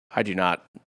championship. I do not.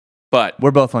 But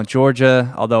we're both on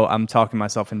Georgia, although I'm talking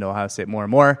myself into Ohio State more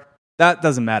and more. That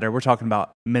doesn't matter. We're talking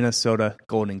about Minnesota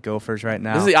Golden Gophers right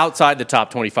now. This is outside the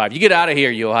top 25. You get out of here,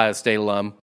 you Ohio State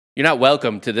alum. You're not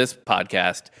welcome to this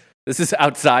podcast. This is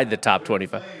outside the top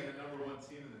 25.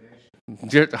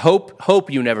 Just hope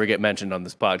you never get mentioned on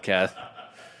this podcast.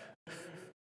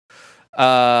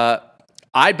 I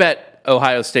bet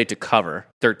Ohio State to cover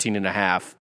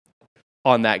 13.5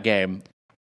 on that game.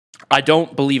 I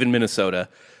don't believe in Minnesota.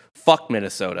 Fuck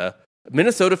Minnesota.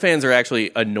 Minnesota fans are actually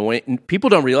annoying. People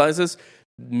don't realize this.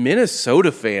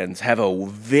 Minnesota fans have a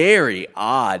very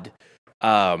odd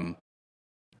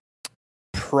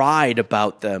pride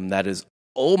about them that is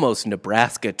almost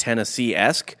Nebraska,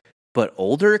 Tennessee-esque, but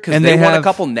older because they won a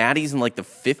couple natties in like the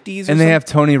 50s or and they have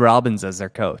Tony Robbins as their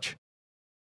coach.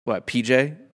 What,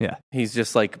 PJ? Yeah. He's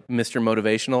just like Mr.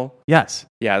 Motivational? Yes.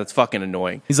 Yeah, that's fucking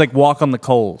annoying. He's like walk on the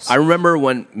coals. I remember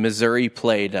when Missouri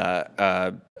played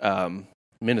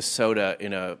Minnesota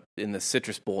in the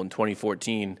Citrus Bowl in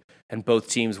 2014, and both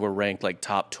teams were ranked like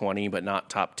top 20 but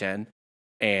not top 10,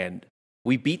 and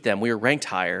we beat them. We were ranked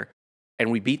higher,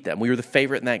 and we beat them. We were the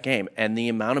favorite in that game, and the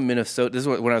amount of Minnesota. This is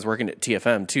when I was working at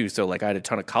TFM too, so like I had a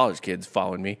ton of college kids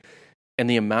following me, and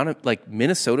the amount of like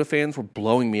Minnesota fans were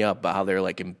blowing me up about how they're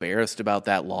like embarrassed about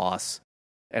that loss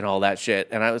and all that shit,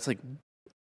 and I was like,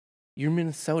 "You're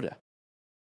Minnesota."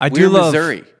 We're love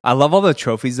Missouri. I love all the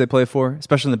trophies they play for,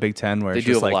 especially in the Big Ten, where They it's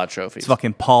do just have like a lot of trophies. It's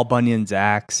fucking Paul Bunyan's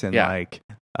axe and Yeah. like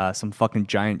some fucking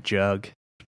giant jug.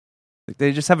 Like,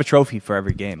 they just have a trophy for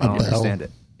every game. I don't understand it.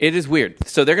 It is weird.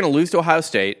 So they're going to lose to Ohio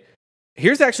State.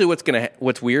 Here's actually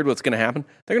what's weird. What's going to happen?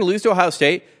 They're going to lose to Ohio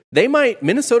State.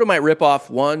 Minnesota might rip off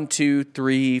 1, 2,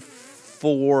 3,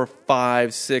 4,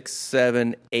 5, 6,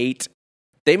 7, 8.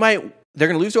 They're going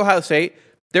to lose to Ohio State.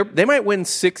 They might win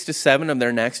 6 to 7 of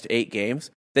their next 8 games.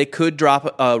 They could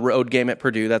drop a road game at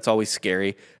Purdue. That's always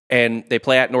scary. And they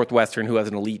play at Northwestern, who has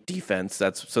an elite defense.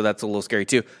 That's a little scary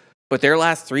too. But their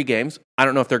last 3 games, I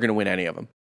don't know if they're going to win any of them.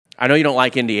 I know you don't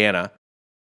like Indiana,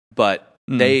 but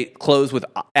they close with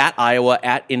at Iowa,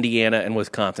 at Indiana, and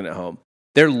Wisconsin at home.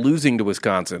 They're losing to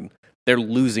Wisconsin. They're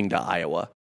losing to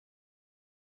Iowa.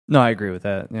 No, I agree with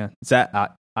that. Yeah, it's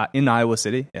at in Iowa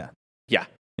City. Yeah.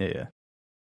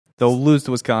 They'll lose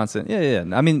to Wisconsin. Yeah.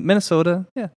 I mean, Minnesota.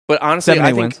 Yeah. But honestly, 7-8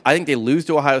 I wins. think they lose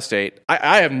to Ohio State.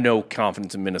 I have no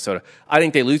confidence in Minnesota. I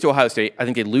think they lose to Ohio State. I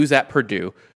think they lose at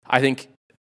Purdue. I think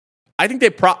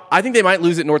they might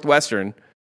lose at Northwestern.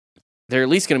 they're at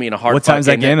least going to be in a hard. What time's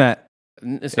that game at?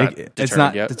 It's not It's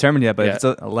not determined yet, but if it's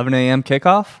an 11 a.m.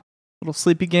 kickoff, little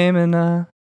sleepy game in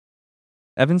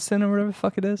Evanston or whatever the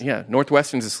fuck it is. Yeah,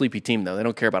 Northwestern's a sleepy team though. They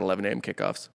don't care about 11 a.m.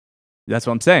 kickoffs. That's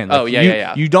what I'm saying. Oh,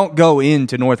 yeah. You don't go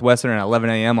into Northwestern at 11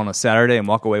 a.m. on a Saturday and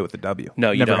walk away with a W.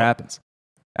 No, you Never don't. happens.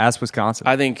 Ask Wisconsin.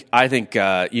 I think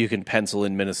you can pencil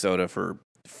in Minnesota for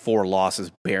 4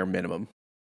 losses bare minimum.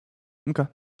 Okay.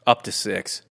 Up to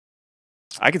 6.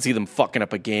 I could see them fucking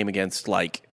up a game against,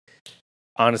 like,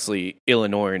 honestly,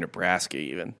 Illinois or Nebraska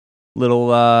even. Little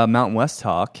Mountain West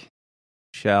talk.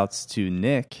 Shouts to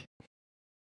Nick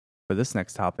for this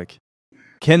next topic.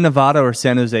 Can Nevada or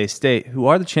San Jose State, who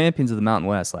are the champions of the Mountain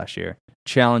West last year,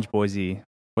 challenge Boise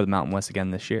for the Mountain West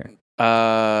again this year?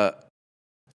 I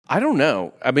don't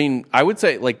know. I mean, I would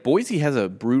say, like, Boise has a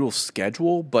brutal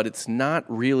schedule, but it's not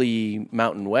really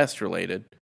Mountain West related.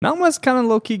 Mountain West kind of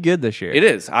low-key good this year. It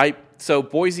is. So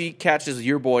Boise catches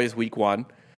your boys week 1.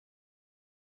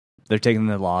 They're taking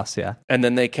the loss, yeah. And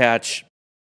then they catch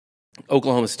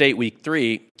Oklahoma State week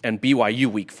 3 and BYU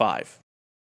week 5.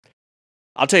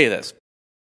 I'll tell you this.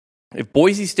 If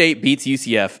Boise State beats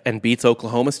UCF and beats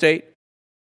Oklahoma State,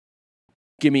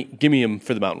 give me them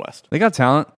for the Mountain West. They got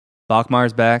talent.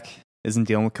 Bachmeier's back. Isn't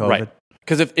dealing with COVID. Right.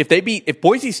 Because if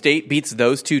Boise State beats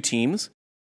those 2 teams,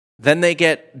 then they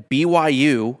get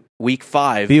BYU week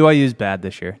 5. BYU's bad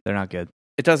this year. They're not good.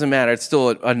 It doesn't matter. It's still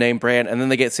a name brand. And then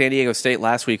they get San Diego State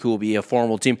last week, who will be a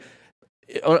formal team.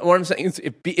 What I'm saying is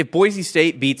if Boise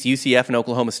State beats UCF and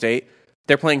Oklahoma State,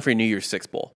 they're playing for New Year's Six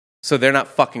Bowl. So they're not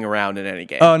fucking around in any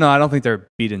game. Oh, no, I don't think they're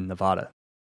beating Nevada,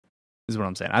 is what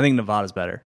I'm saying. I think Nevada's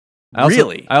better.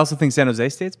 Really? I also think San Jose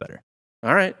State's better.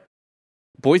 All right.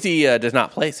 Boise does not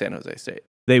play San Jose State.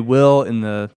 They will in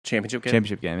the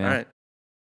Championship game? yeah. All right.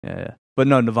 Yeah. But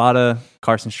no, Nevada,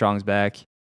 Carson Strong's back.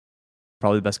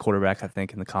 Probably the best quarterback, I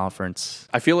think, in the conference.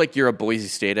 I feel like you're a Boise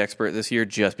State expert this year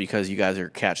just because you guys are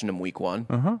catching them week 1.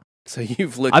 Uh-huh. So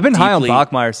you've looked I've been high on deeply-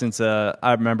 Bachmeier since I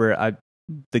remember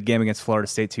the game against Florida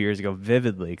State 2 years ago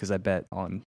vividly because I bet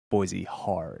on Boise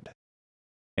hard.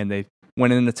 And they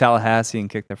went into Tallahassee and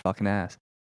kicked their fucking ass.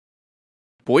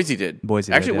 Boise did.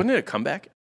 Actually, wasn't it a comeback?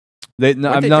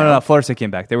 No. Florida State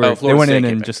came back. They went in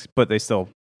and but they still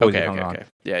Okay. hung on.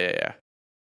 Yeah.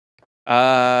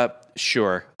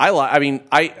 Sure.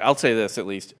 I'll say this at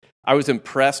least. I was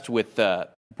impressed with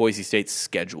Boise State's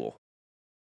schedule.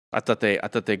 I thought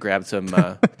they grabbed some.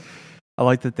 I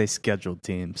like that they scheduled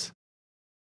teams.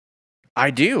 I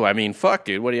do. I mean, fuck,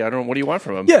 dude. What do you want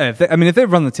from them? Yeah, if they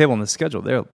run the table on the schedule,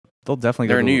 they'll definitely.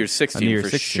 They're go a to New Year's 16 New Year's for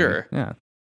 16. sure. Yeah,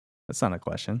 that's not a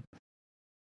question.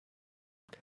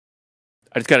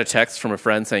 I just got a text from a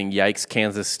friend saying, "Yikes,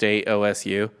 Kansas State,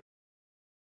 OSU,"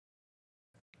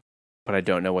 but I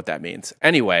don't know what that means.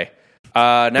 Anyway,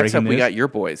 next Breaking up we news? got your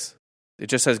boys. It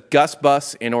just says Gus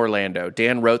Bus in Orlando.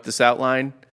 Dan wrote this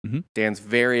outline. Mm-hmm. Dan's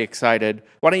very excited.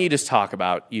 Why don't you just talk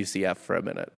about UCF for a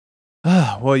minute?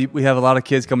 Well, we have a lot of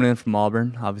kids coming in from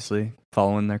Auburn, obviously,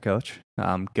 following their coach.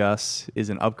 Gus is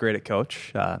an upgraded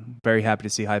coach. Very happy to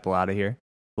see Heupel out of here.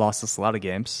 Lost us a lot of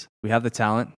games. We have the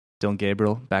talent. Dylan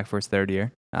Gabriel back for his 3rd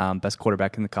year. Best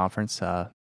quarterback in the conference.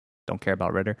 Don't care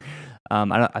about Ritter.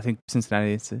 I think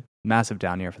Cincinnati, it's a massive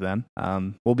down year for them.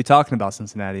 We'll be talking about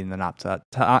Cincinnati in the not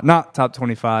top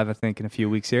 25, I think, in a few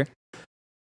weeks here.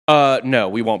 No,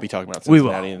 we won't be talking about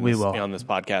Cincinnati we will. on this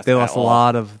podcast. They lost a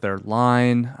lot of their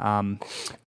line.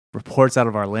 Reports out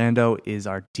of Orlando is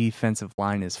our defensive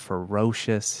line is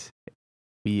ferocious.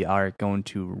 We are going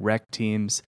to wreck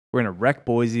teams. We're going to wreck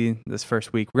Boise this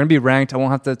first week. We're going to be ranked. I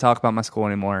won't have to talk about my school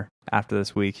anymore after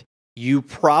this week. You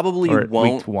probably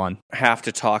won't week 1. have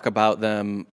to talk about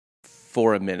them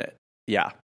for a minute.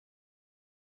 Yeah.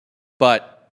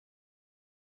 But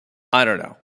I don't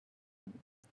know.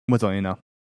 What don't you know?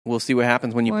 We'll see what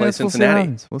happens when you play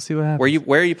Cincinnati. We'll see what happens.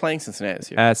 Where are you playing Cincinnati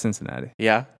this year? At Cincinnati.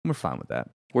 Yeah? We're fine with that.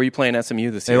 Where are you playing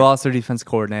SMU this They year? lost their defense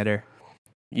coordinator.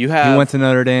 He He went to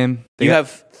Notre Dame. You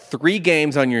have 3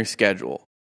 games on your schedule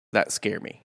that scare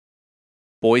me.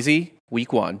 Boise,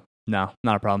 week 1. No,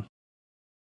 not a problem.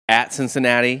 At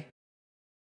Cincinnati.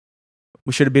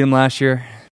 We should have beat them last year.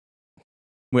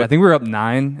 I think we were up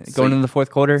 9 going into the 4th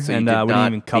quarter, So you and did we didn't not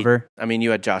even cover.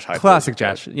 You had Josh Heupel. Classic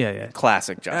Josh. Yeah.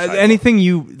 Classic Josh Heupel.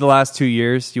 Anything the last 2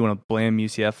 years you want to blame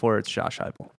UCF for, it's Josh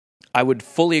Heupel. I would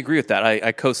fully agree with that.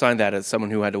 I co-signed that as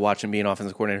someone who had to watch him be an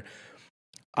offensive coordinator.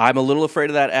 I'm a little afraid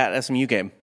of that at SMU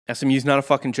game. SMU's not a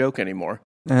fucking joke anymore.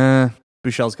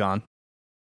 Bouchel's gone.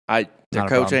 Their Not a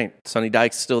coach problem. ain't. Sonny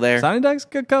Dykes still there. Sonny Dykes,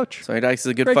 good coach. Sonny Dykes is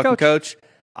a good Great fucking coach.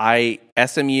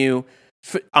 SMU,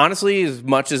 honestly, as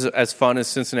much as fun as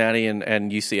Cincinnati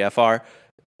and UCF are,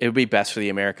 It would be best for the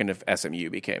American if SMU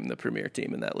became the premier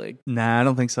team in that league. Nah, I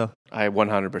don't think so. I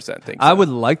 100% think so. I would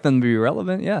like them to be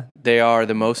relevant, yeah. They are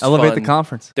the most Elevate fun. the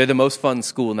conference. They're the most fun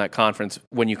school in that conference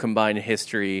when you combine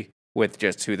history with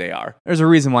just who they are. There's a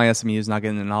reason why SMU is not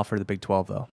getting an offer to the Big 12,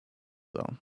 though.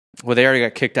 So, Well, they already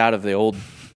got kicked out of the old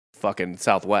fucking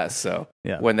Southwest, so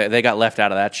yeah. when they got left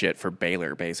out of that shit for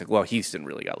Baylor, basically. Well, Houston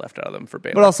really got left out of them for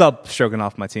Baylor. But I'll stop stroking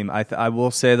off my team. I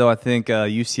will say, though, I think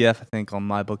UCF, I think on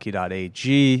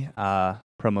mybookie.ag,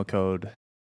 promo code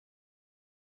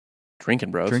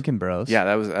Drinking Bros. Drinking Bros.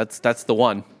 Yeah, that's the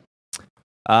one.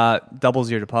 Doubles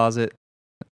your deposit.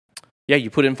 Yeah, you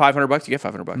put in $500, you get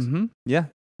 $500. Mm-hmm. Yeah.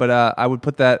 But I would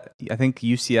put that, I think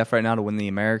UCF right now to win the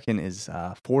American is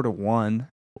 4-1,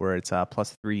 where it's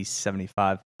plus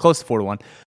 375, close to 4-1.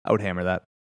 I would hammer that.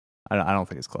 I don't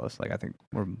think it's close. Like I think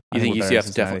we're. You think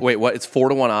UCF definitely? Wait, what? It's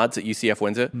 4-1 odds that UCF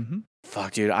wins it. Mm-hmm.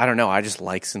 Fuck, dude, I don't know. I just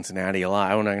like Cincinnati a lot.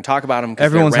 I want to talk about them.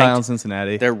 Everyone's high on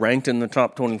Cincinnati. They're ranked in the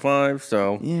top 25.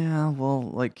 So yeah, well,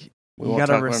 like we you won't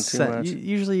gotta talk about them too reset. much.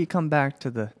 Usually, you come back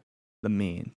to the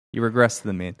mean. You regress to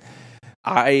the mean.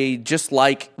 I just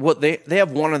like what they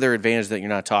have. One other advantage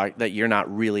that you're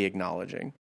not really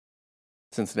acknowledging.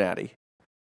 Cincinnati.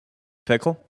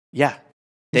 Fickle. Yeah,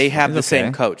 they have he's the okay.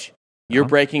 same coach. You're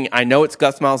breaking. I know it's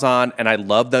Gus Malzahn, and I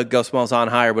love the Gus Malzahn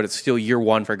hire, but it's still year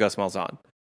one for Gus Malzahn.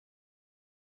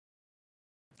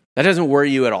 That doesn't worry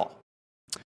you at all.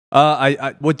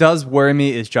 I what does worry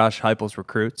me is Josh Heupel's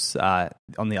recruits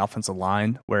on the offensive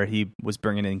line, where he was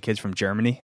bringing in kids from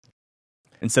Germany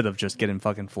instead of just getting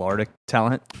fucking Florida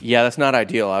talent. Yeah, that's not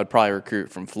ideal. I would probably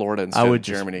recruit from Florida instead of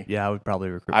Germany. I would probably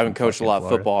recruit. I haven't coached a lot of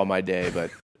football in my day,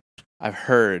 but I've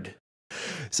heard.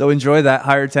 So enjoy that.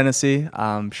 Hire Tennessee.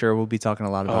 I'm sure we'll be talking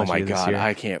a lot about. Oh my you this god, year.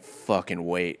 I can't fucking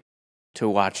wait to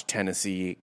watch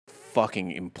Tennessee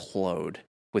fucking implode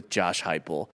with Josh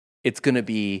Heupel. It's gonna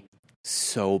be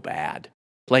so bad.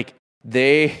 Like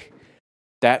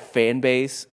that fan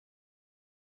base.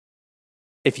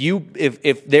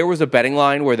 If there was a betting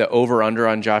line where the over under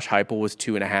on Josh Heupel was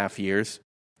 2.5 years,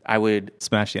 I would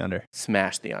smash the under.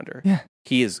 Smash the under. Yeah,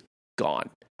 he is gone.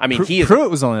 I mean,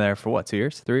 Pruitt was only there for what, 2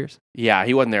 years, 3 years? Yeah,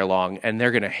 he wasn't there long, and they're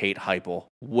gonna hate Heupel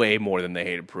way more than they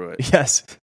hated Pruitt. Yes,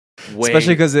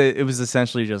 especially because it was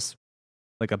essentially just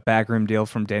like a backroom deal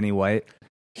from Danny White.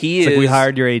 It's like we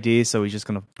hired your AD, so he's just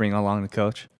gonna bring along the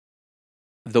coach.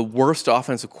 The worst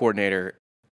offensive coordinator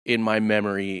in my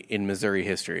memory in Missouri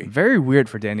history. Very weird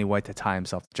for Danny White to tie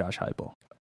himself to Josh Heupel.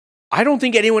 I don't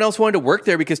think anyone else wanted to work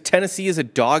there because Tennessee is a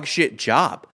dog shit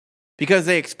job. Because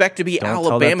they expect to be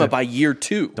Alabama by year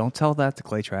 2. Don't tell that to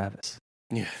Clay Travis.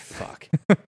 Yeah, fuck.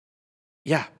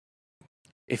 Yeah.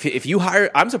 If you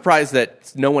hire, I'm surprised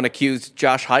that no one accused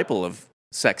Josh Heupel of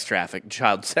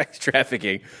child sex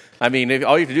trafficking. I mean,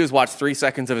 all you have to do is watch 3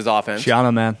 seconds of his offense.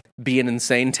 Shiano, man. Be an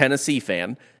insane Tennessee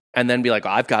fan, and then be like,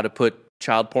 I've got to put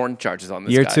child porn charges on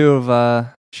this Year guy. 2 of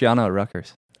Shiano at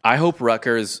Rutgers. I hope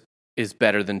Rutgers is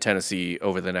better than Tennessee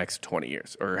over the next 20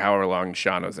 years, or however long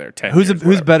Shiano's there. 10 years,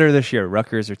 who's better this year,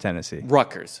 Rutgers or Tennessee?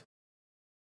 Rutgers.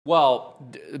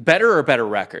 Well, better or better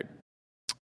record?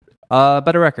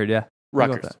 Better record, yeah.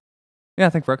 Rutgers. Yeah, I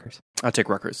think Rutgers. I'll take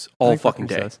Rutgers all fucking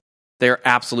day. Does. They're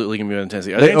absolutely going to be better than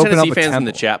Tennessee. Are there any Tennessee fans in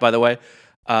the chat, by the way?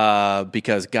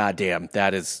 Because, goddamn,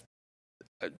 that is...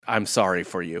 I'm sorry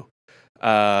for you.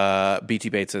 BT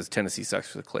Bates says Tennessee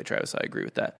sucks with Clay Travis. I agree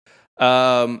with that.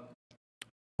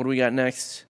 What do we got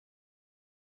next?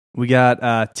 We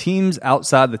got teams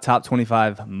outside the top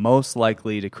 25 most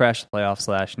likely to crash the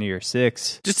playoffs / New Year's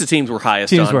 6. Just the teams we're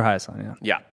highest on. Yeah.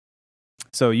 Yeah.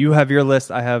 So you have your list.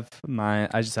 I have mine.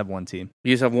 I just have one team.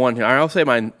 You just have one. I'll say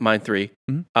mine 3.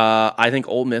 Mm-hmm. I think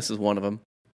Ole Miss is one of them.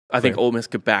 I think Ole Miss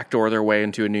could backdoor their way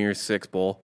into a New Year's 6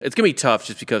 bowl. It's going to be tough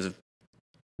just because of,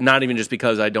 not even just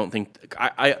because I don't think,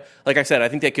 like I said, I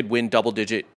think they could win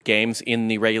double-digit games in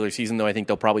the regular season, though I think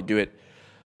they'll probably do it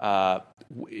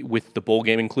with the bowl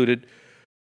game included.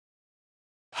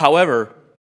 However,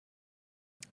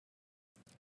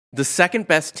 the second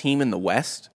best team in the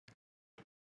West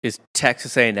is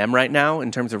Texas A&M right now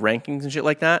in terms of rankings and shit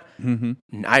like that.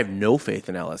 Mm-hmm. I have no faith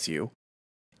in LSU,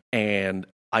 and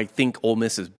I think Ole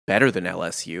Miss is better than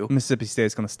LSU. Mississippi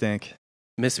State's going to stink.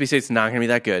 Mississippi State's not going to be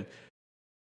that good.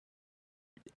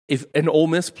 If an Ole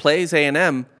Miss plays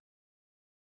A&M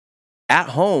at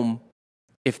home,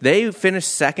 if they finish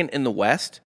second in the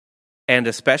West, and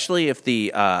especially if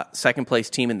the second place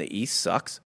team in the East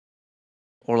sucks,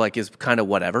 or like is kind of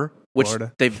whatever, which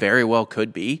Florida. They very well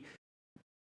could be,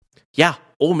 yeah,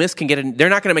 Ole Miss can get in. They're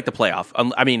not going to make the playoff.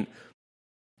 I mean,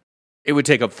 it would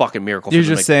take a fucking miracle. You're for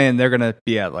them just saying they're going to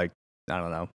be at, like, I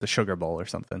don't know, the Sugar Bowl or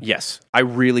something. Yes, I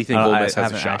really think Ole Miss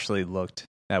has a shot. I haven't actually looked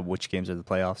at which games are the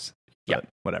playoffs. Yeah. But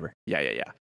whatever. Yeah.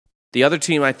 The other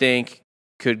team I think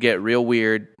could get real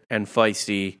weird and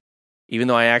feisty, even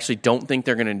though I actually don't think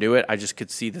they're going to do it. I just could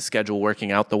see the schedule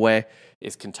working out the way,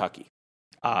 is Kentucky.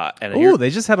 They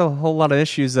just had a whole lot of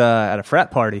issues at a frat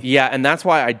party. Yeah, and that's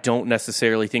why I don't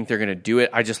necessarily think they're going to do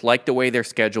it. I just like the way their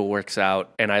schedule works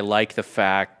out, and I like the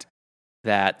fact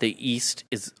that the East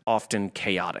is often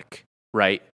chaotic,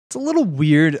 right? It's a little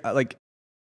weird.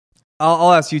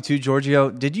 I'll ask you too, Giorgio.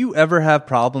 Did you ever have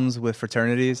problems with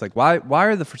fraternities? Like, why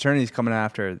are the fraternities coming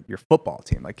after your football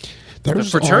team? Like, the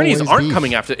fraternities aren't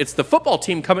coming after. It's the football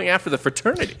team coming after the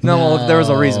fraternity. No, well, there was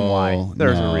a reason why. There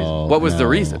was a reason. What was the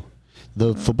reason?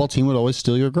 The football team would always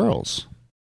steal your girls.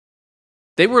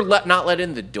 They were not let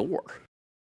in the door.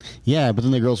 Yeah, but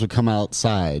then the girls would come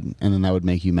outside, and then that would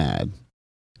make you mad.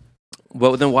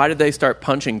 Well, then why did they start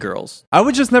punching girls? I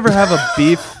would just never have a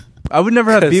beef. I would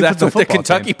never have beef with the what the football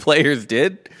Kentucky team. players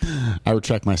did. I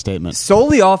retract my statement.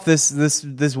 Solely off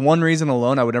this one reason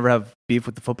alone, I would never have beef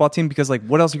with the football team because, like,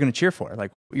 what else are you going to cheer for?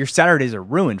 Like, your Saturdays are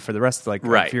ruined for the rest of,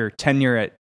 of your tenure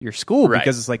at your school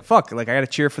because it's like, fuck, like, I got to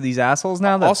cheer for these assholes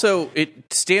now. Also,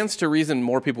 it stands to reason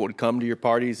more people would come to your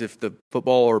parties if the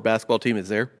football or basketball team is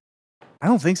there. I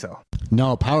don't think so.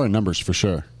 No, power in numbers for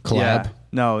sure. Collab. Yeah.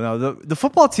 No. The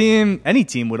football team, any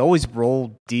team, would always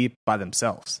roll deep by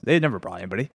themselves. They never brought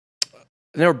anybody.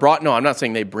 Never brought. No, I'm not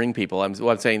saying they bring people.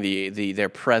 I'm saying their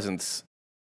presence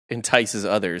entices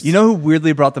others. You know who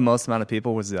weirdly brought the most amount of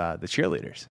people was the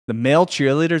cheerleaders. The male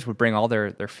cheerleaders would bring all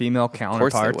their female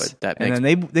counterparts. Of course they would. And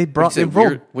then they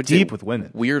rolled deep with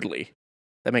women. Weirdly.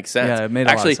 That makes sense. Yeah, it made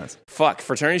a lot of sense. Fuck,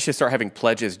 fraternities should start having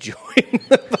pledges join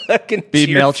the fucking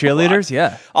Be male squad. cheerleaders,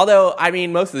 yeah. Although, I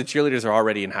mean, most of the cheerleaders are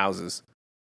already in houses.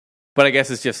 But I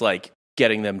guess it's just like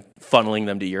funneling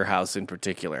them to your house in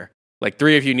particular. Like,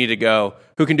 3 of you need to go.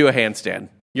 Who can do a handstand?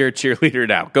 You're a cheerleader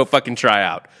now. Go fucking try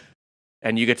out.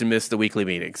 And you get to miss the weekly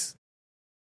meetings.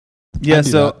 Yeah,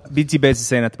 so BT Bates is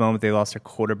saying at the moment they lost their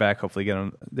quarterback. Hopefully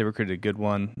they recruited a good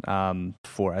one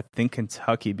for, I think,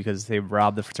 Kentucky because they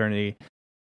robbed the fraternity.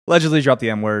 Allegedly dropped the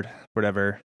M-word,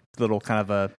 whatever. Little kind of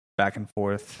a back and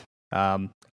forth.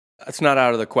 It's not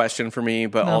out of the question for me,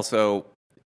 but also,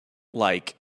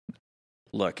 like,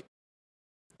 look,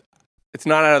 it's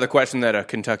not out of the question that a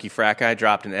Kentucky frat guy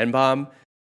dropped an N-bomb,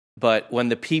 but when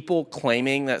the people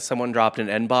claiming that someone dropped an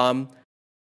N-bomb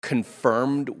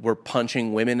confirmed were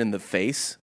punching women in the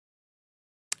face,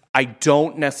 I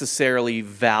don't necessarily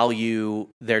value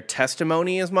their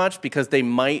testimony as much because they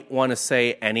might want to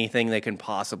say anything they can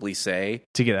possibly say.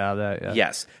 To get out of that, yeah.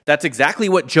 Yes. That's exactly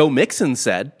what Joe Mixon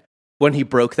said when he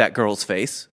broke that girl's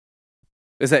face,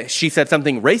 is that she said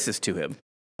something racist to him.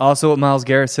 Also what Myles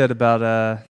Garrett said about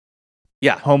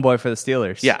homeboy for the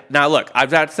Steelers. Yeah. Now, look, I'm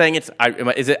not saying is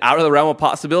it out of the realm of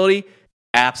possibility?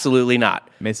 Absolutely not.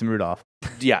 Mason Rudolph.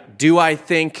 Yeah. Do I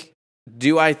think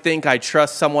I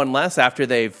trust someone less after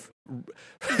they've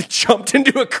jumped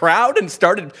into a crowd and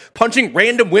started punching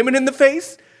random women in the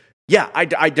face? Yeah,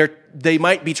 they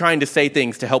might be trying to say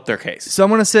things to help their case. So I'm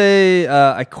going to say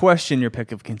I question your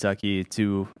pick of Kentucky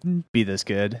to be this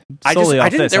good. There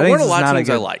weren't a lot of things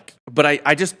I liked, but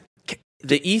I just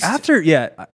the East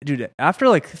after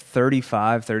like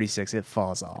 35, 36, it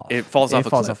falls off. It falls off a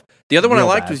cliff. The other one I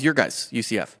liked was your guys,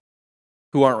 UCF,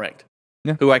 who aren't ranked,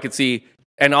 who I could see,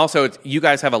 and also you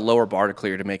guys have a lower bar to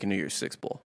clear to make a New Year's Six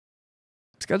bowl.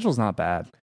 Schedule's not bad.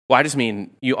 Well, I just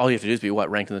mean all you have to do is be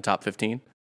ranked in the top 15.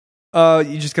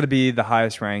 You just got to be the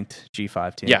highest ranked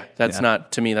G5 team. Yeah, that's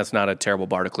not a terrible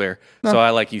bar to clear. No. So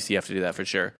I like UCF to do that for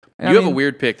sure. You have a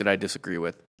weird pick that I disagree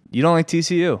with. You don't like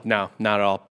TCU? No, not at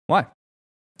all. Why?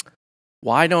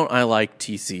 Why don't I like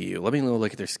TCU? Let me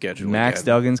look at their schedule. Max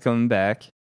Duggan's coming back.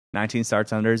 19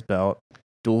 starts under his belt.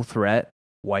 Dual threat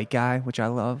white guy, which I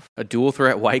love. A dual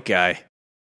threat white guy.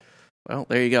 Well,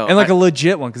 there you go. And a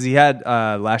legit one because he had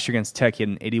last year against Tech. He had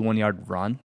an 81-yard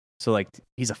run. So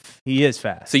he is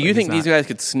fast. So you think these guys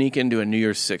could sneak into a New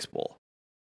Year's Six bowl?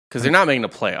 Because they're not making a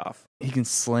playoff. He can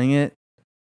sling it.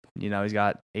 You know, he's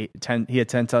got 10. He had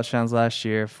 10 touchdowns last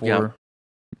year, 4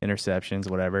 interceptions,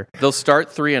 whatever. They'll start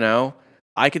 3-0.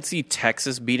 I could see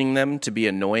Texas beating them to be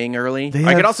annoying early.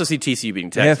 I could also see TCU beating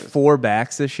Texas. They have 4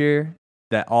 backs this year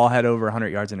that all had over 100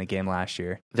 yards in a game last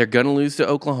year. They're going to lose to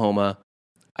Oklahoma.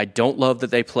 I don't love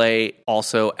that they play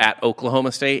also at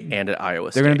Oklahoma State and at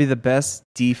Iowa State. They're going to be the best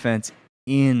defense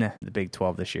in the Big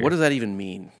 12 this year. What does that even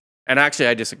mean? And actually,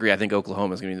 I disagree. I think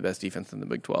Oklahoma is going to be the best defense in the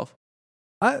Big 12.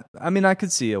 I mean, I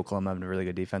could see Oklahoma having a really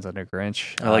good defense under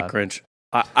Grinch. I like Grinch.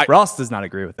 Ross does not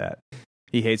agree with that.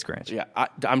 He hates Grinch. Yeah,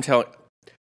 I'm telling...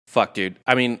 Fuck, dude.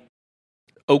 I mean,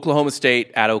 Oklahoma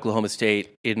State at Oklahoma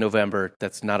State in November.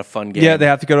 That's not a fun game. Yeah, they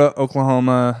have to go to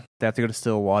Oklahoma. They have to go to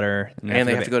Stillwater. And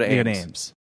they have to go to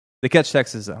Ames. They catch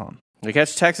Texas at home. They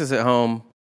catch Texas at home.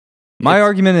 My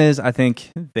argument is I think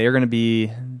they are going to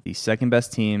be the second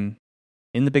best team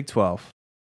in the Big 12.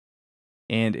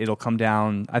 And it'll come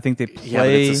down. I think they play. Yeah, but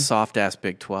it's a soft-ass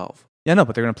Big 12. Yeah, no,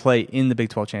 but they're going to play in the Big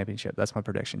 12 championship. That's my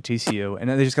prediction. TCU. And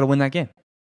then they just got to win that game.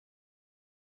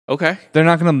 Okay. They're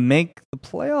not going to make the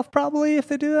playoff probably if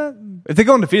they do that. If they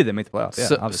go undefeated, they make the playoff.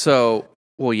 Yeah,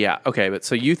 well, yeah. Okay, but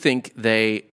so you think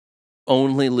they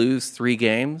only lose 3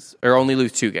 games or only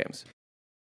lose 2 games?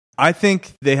 I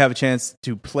think they have a chance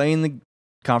to play in the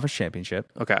conference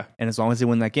championship. Okay. And as long as they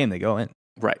win that game, they go in.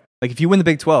 Right. Like if you win the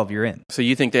Big 12, you're in. So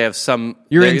you think they have some?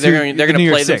 They're going to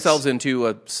play Six. themselves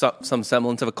into some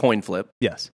semblance of a coin flip.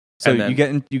 Yes. So And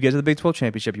then- you get to the Big 12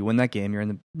 championship, you win that game, you're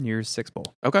in the Year 6 bowl.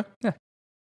 Okay. Yeah.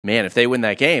 Man, if they win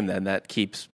that game, then that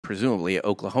keeps presumably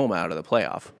Oklahoma out of the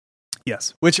playoff.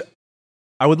 Yes, which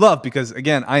I would love because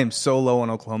again, I am so low on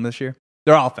Oklahoma this year.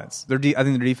 Their offense, I think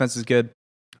their defense is good.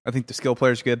 I think the skill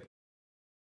player is good.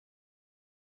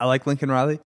 I like Lincoln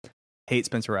Riley. Hate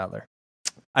Spencer Rattler.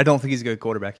 I don't think he's a good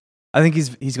quarterback. I think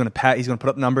he's going to put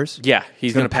up numbers. Yeah,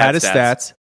 he's going to pad his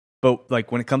stats. But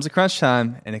like when it comes to crunch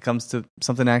time and it comes to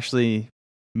something actually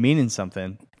meaning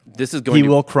something, he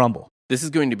will crumble. This is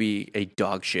going to be a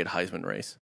dog shit Heisman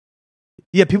race.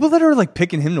 Yeah, people that are like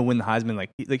picking him to win the Heisman,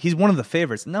 like he's one of the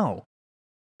favorites. No,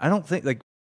 I don't think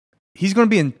he's going to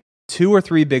be in 2 or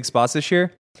 3 big spots this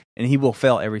year, and he will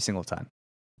fail every single time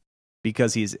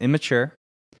because he's immature.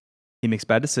 He makes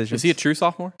bad decisions. Is he a true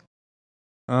sophomore?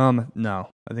 No.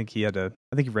 I think he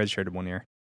redshirted 1 year.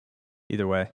 Either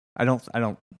way, I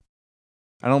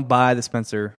don't buy the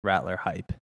Spencer Rattler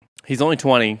hype. He's only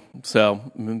 20, so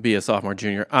be a sophomore,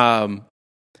 junior. All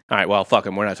right, well, fuck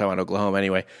him. We're not talking about Oklahoma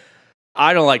anyway.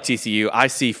 I don't like TCU. I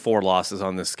see 4 losses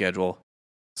on this schedule.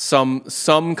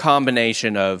 Some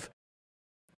combination of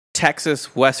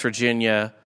Texas, West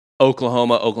Virginia,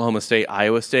 Oklahoma, Oklahoma State,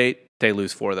 Iowa State. They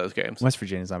lose 4 of those games. West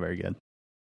Virginia's not very good.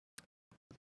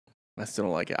 I still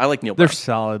don't like it. I like Neil Brown. They're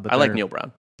solid, but I like Neil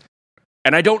Brown.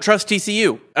 And I don't trust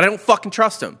TCU. And I don't fucking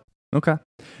trust him. Okay.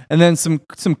 And then some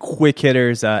quick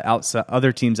hitters outside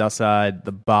other teams outside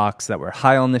the box that we're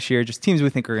high on this year, just teams we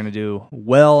think are going to do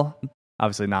well.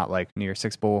 Obviously not like New Year's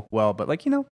Six Bowl well, but like,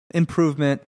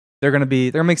 improvement. They're going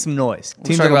to make some noise.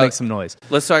 Teams are going to make some noise.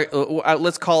 Let's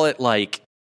call it like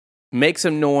make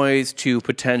some noise to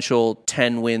potential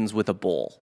 10 wins with a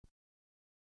bowl,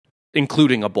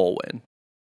 including a bowl win.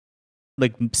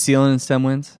 Like ceiling 10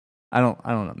 wins? I don't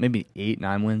know. Maybe 8,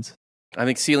 9 wins. I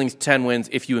think ceiling's 10 wins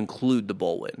if you include the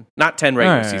bowl win, not 10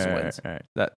 regular season wins. All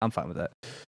right. I'm fine with that.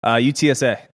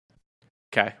 UTSA.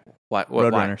 Okay.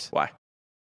 Roadrunners. Why?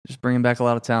 Just bringing back a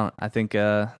lot of talent. I think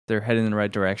they're heading in the right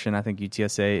direction. I think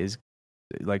UTSA is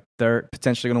they're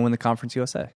potentially going to win the Conference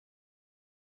USA.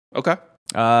 Okay.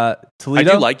 Toledo. I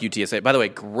do like UTSA. By the way,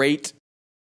 great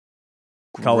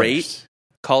colors,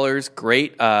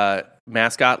 great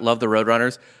mascot. Love the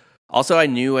Roadrunners. Also, I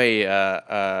knew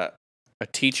a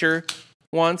teacher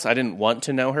once. I didn't want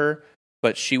to know her,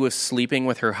 but she was sleeping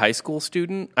with her high school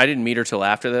student. I didn't meet her till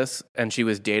after this, and she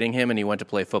was dating him, and he went to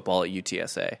play football at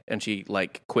UTSA, and she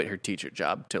quit her teacher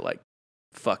job to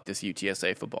fuck this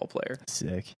UTSA football player.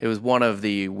 Sick. It was one of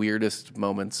the weirdest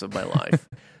moments of my life.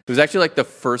 It was actually the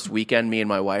first weekend me and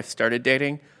my wife started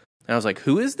dating, and I was like,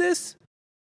 "Who is this?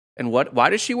 And what?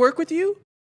 Why does she work with you?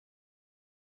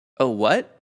 Oh,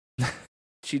 what?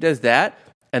 She does that?"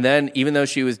 And then, even though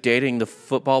she was dating the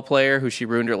football player who she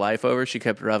ruined her life over, she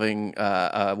kept rubbing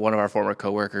one of our former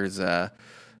coworkers'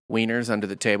 wieners under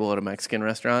the table at a Mexican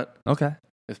restaurant. Okay.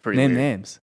 It's pretty Name weird.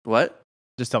 names. What?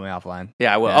 Just tell me offline.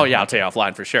 Yeah, well, Yeah. Oh, yeah, I'll tell you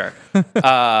offline for sure.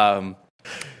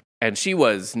 And she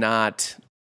was not...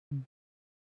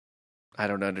 I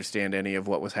don't understand any of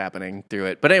what was happening through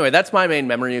it. But anyway, that's my main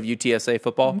memory of UTSA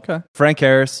football. Okay. Frank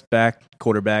Harris,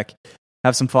 quarterback.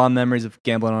 Have some fond memories of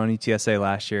gambling on UTSA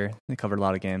last year. They covered a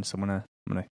lot of games, so I'm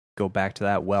gonna go back to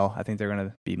that. Well, I think they're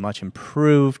gonna be much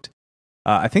improved.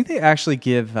 I think they actually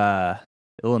give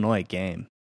Illinois a game.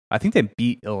 I think they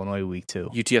beat Illinois week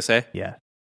 2. UTSA? Yeah,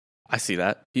 I see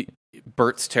that.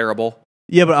 Bert's terrible.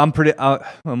 Yeah, but I'm pretty. And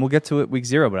we'll get to it week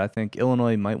 0. But I think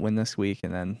Illinois might win this week,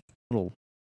 and then a little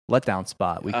letdown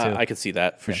spot week 2. I could see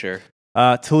that for sure.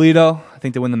 Toledo. I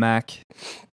think they win the MAC.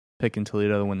 Picking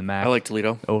Toledo to win the MAC. I like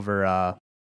Toledo over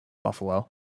Buffalo.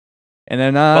 And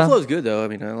then Buffalo's good though. I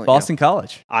mean, I like Boston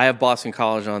College. I have Boston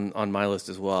College on my list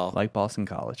as well. I like Boston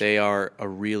College. They are a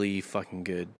really fucking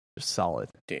good Just solid.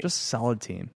 team. Just solid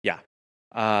team. Yeah.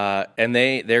 And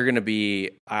they're going to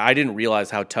be. I didn't realize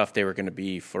how tough they were going to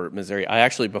be for Missouri. I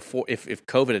actually before if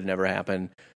COVID had never happened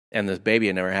and this baby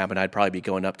had never happened, I'd probably be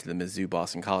going up to the Mizzou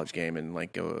Boston College game in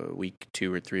like a week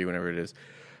 2 or 3, whenever it is.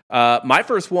 My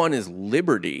first one is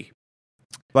Liberty.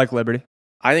 Like Liberty.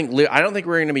 I don't think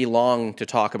we're going to be long to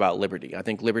talk about Liberty. I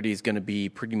think Liberty is going to be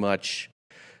pretty much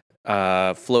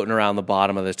floating around the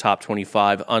bottom of the top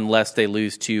 25 unless they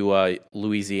lose to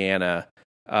Louisiana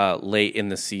late in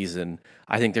the season.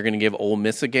 I think they're going to give Ole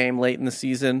Miss a game late in the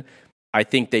season. I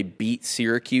think they beat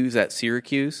Syracuse at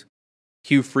Syracuse.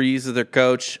 Hugh Freeze is their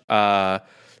coach.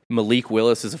 Malik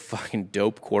Willis is a fucking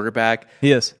dope quarterback.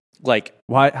 He is. Like,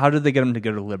 why? How did they get him to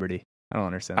go to Liberty? I don't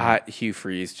understand that. Hugh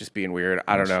Freeze just being weird.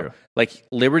 I don't That's know. true. Like,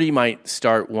 Liberty might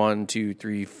start 1, 2,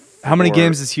 3, 4. How many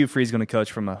games is Hugh Freeze going to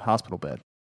coach from a hospital bed?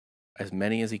 As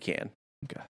many as he can.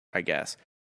 Okay. I guess.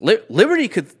 Liberty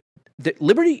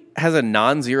has a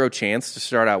non-zero chance to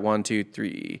start out 1, 2,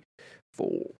 3, 4,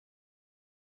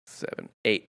 7,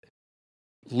 8.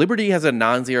 Liberty has a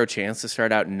non-zero chance to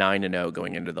start out 9-0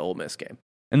 going into the Ole Miss game.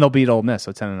 And they'll beat Ole Miss,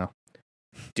 so 10-0.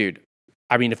 Dude,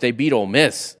 I mean, if they beat Ole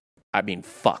Miss, I mean,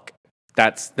 fuck.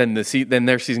 Then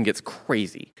their season gets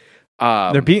crazy.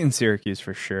 They're beating Syracuse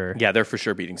for sure. Yeah, they're for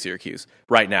sure beating Syracuse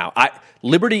right now. I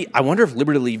wonder if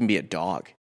Liberty will even be a dog.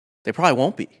 They probably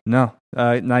won't be. No,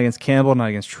 not against Campbell, not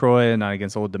against Troy, not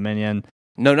against Old Dominion.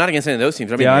 No, not against any of those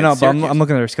teams. I mean, I know, but Syracuse. I'm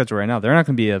looking at their schedule right now. They're not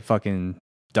going to be a fucking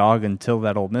dog until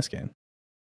that Ole Miss game.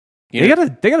 You know,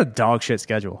 They got a dog shit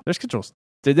schedule. Their schedules.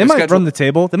 They Their might schedule- run the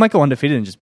table. They might go undefeated and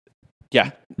just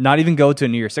yeah, not even go to a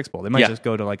New Year's Six bowl. They might Yeah. just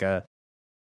go to like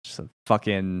just a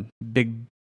fucking big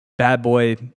bad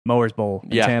boy mowers bowl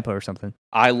in Yeah. Tampa or something.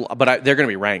 but they're going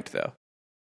to be ranked though.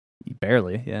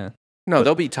 Barely, yeah. No,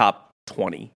 they'll be top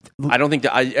 20. I don't think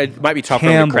that. It might be tough for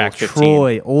them to Campbell, crack 15.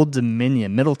 Troy, Old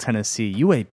Dominion, Middle Tennessee,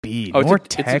 UAB, North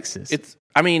Texas,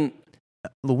 I mean,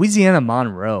 Louisiana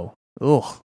Monroe.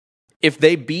 Ugh. if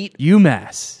they beat,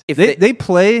 UMass. If They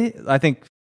play, I think,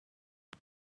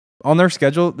 on their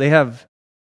schedule, they have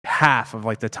half of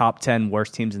like the top 10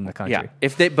 worst teams in the country. yeah,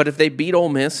 if they beat Ole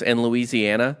Miss and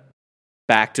Louisiana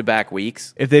back-to-back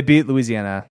weeks, If they beat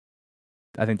Louisiana,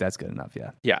 I think that's good enough,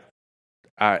 yeah. yeah.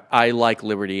 I like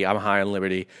Liberty. I'm high on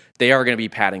Liberty. They are going to be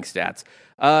padding stats.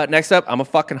 Next up, I'm a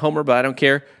fucking homer, but I don't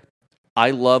care. I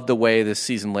love the way this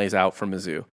season lays out for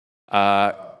Mizzou.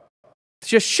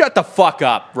 Just shut the fuck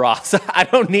up, Ross. I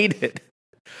don't need it.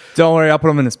 Don't worry, I'll put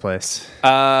them in his place.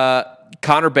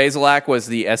 Connor Bazelak was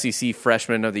the SEC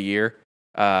Freshman of the Year.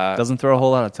 Doesn't throw a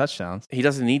whole lot of touchdowns. He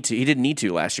doesn't need to. He didn't need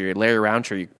to last year. Larry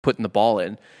Roundtree putting the ball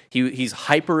in. He's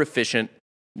hyper efficient.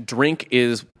 Drink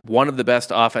is one of the best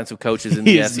offensive coaches in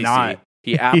the He is SEC. not.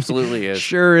 He absolutely is.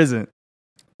 Sure isn't.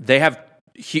 They have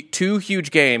 2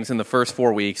 huge games in the first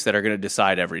 4 weeks that are going to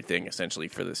decide everything essentially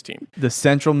for this team. The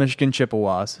Central Michigan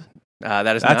Chippewas.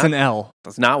 That's an L.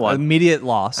 That's not one. Immediate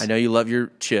loss. I know you love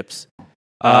your chips.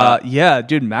 Yeah,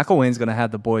 dude, McElwain's going to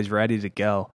have the boys ready to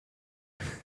go.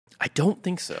 I don't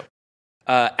think so.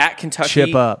 At Kentucky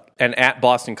Chip up. and at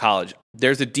Boston College,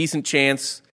 there's a decent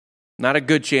chance, not a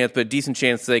good chance, but a decent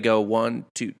chance they go 1,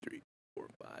 2, 3, 4,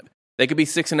 5. They could be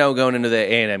 6-0 going into the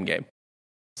A&M game.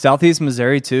 Southeast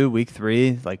Missouri, too, week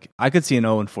 3. Like, I could see an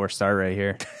 0-4 start right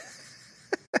here.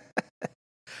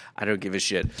 I don't give a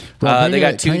shit. Bro, They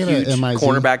got 2 can I get huge a MIZ?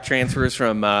 cornerback transfers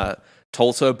from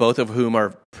Tulsa, both of whom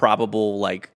are probable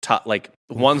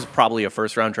one's probably a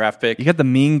first-round draft pick. You got the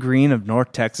mean green of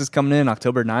North Texas coming in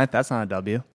October 9th. That's not a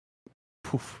W.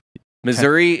 Poof.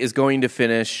 Missouri is going to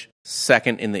finish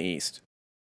second in the East.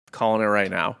 Calling it right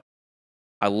now.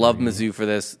 I love Mizzou for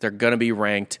this. They're going to be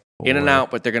ranked in and 4,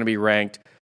 out, but they're going to be ranked.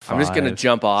 I'm just going to 5,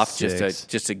 jump off 6.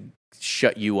 just to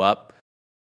shut you up.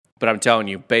 But I'm telling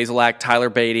you, Bazelak, Tyler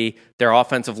Beatty, their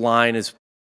offensive line is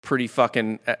pretty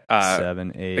fucking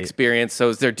 7, 8. experienced. So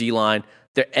is their D line.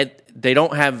 They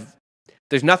don't have.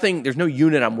 There's no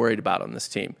unit I'm worried about on this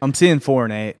team. I'm seeing 4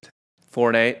 and 8. 4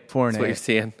 and 8. 4 and That's what 8. you're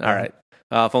seeing. All right.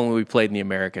 If only we played in the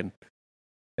American.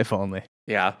 If only.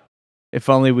 Yeah. If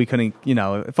only we couldn't,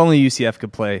 if only UCF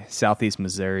could play Southeast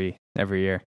Missouri every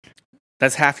year.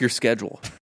 That's half your schedule.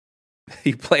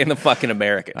 You play in the fucking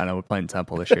American. I know we're playing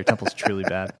Temple this year. Temple's truly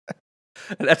bad.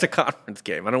 That's a conference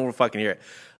game. I don't want to fucking hear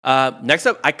it. Next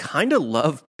up, I kind of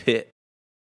love Pitt.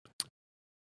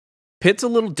 Pitt's a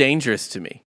little dangerous to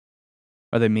me.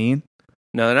 Are they mean?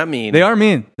 No, they're not mean. They are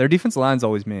mean. Their defense line's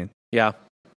always mean. Yeah.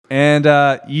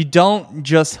 And you don't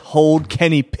just hold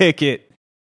Kenny Pickett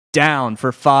down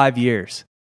for 5 years.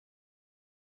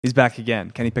 He's back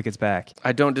again. Kenny Pickett's back.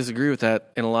 I don't disagree with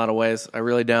that in a lot of ways. I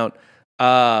really don't.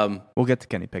 We'll get to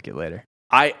Kenny Pickett later.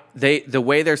 The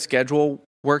way their schedule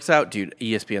works out, dude,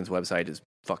 ESPN's website is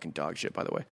fucking dog shit, by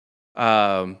the way.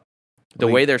 The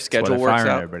way their schedule works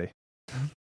out, everybody.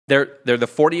 they're the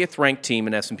 40th ranked team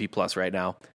in S&P Plus right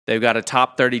now. They've got a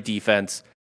top 30 defense,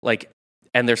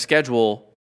 and their schedule.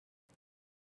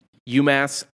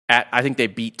 UMass I think they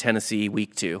beat Tennessee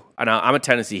week 2. And I'm a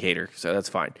Tennessee hater, so that's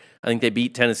fine. I think they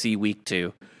beat Tennessee week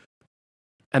 2.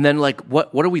 And then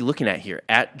what are we looking at here?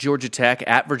 At Georgia Tech,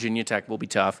 at Virginia Tech will be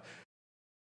tough.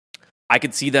 I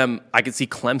could see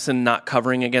Clemson not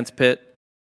covering against Pitt.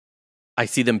 I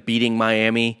see them beating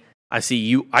Miami. I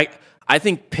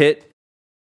think Pitt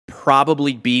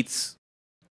probably beats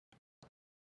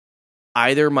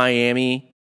either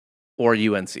Miami or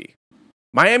UNC.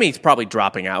 Miami's probably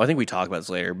dropping out. I think we talk about this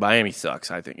later. Miami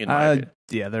sucks, I think. In my opinion.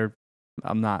 Yeah,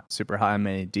 I'm not super high on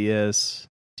Manny Diaz.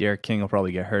 Derek King will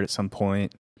probably get hurt at some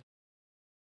point.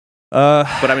 But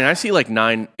I mean, I see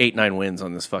 8-9 wins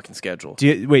on this fucking schedule.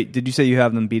 Did you say you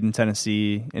have them beating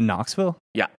Tennessee in Knoxville?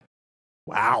 Yeah.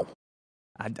 Wow.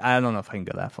 I don't know if I can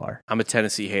go that far. I'm a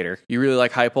Tennessee hater. You really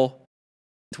like Heupel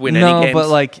to win any games? No,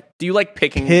 but do you like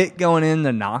picking Pitt going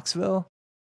into Knoxville?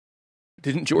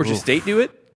 Didn't Georgia State do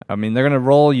it? I mean, they're gonna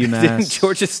roll UMass. Didn't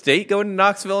Georgia State go into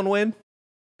Knoxville and win?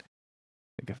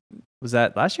 Was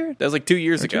that last year? That was 2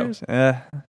 years ago. Yeah.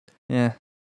 You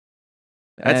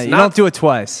don't do it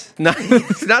twice.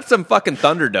 It's not some fucking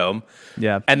Thunderdome.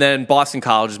 Yeah. And then Boston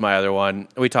College is my other one.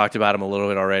 We talked about him a little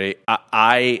bit already.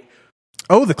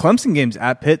 The Clemson game's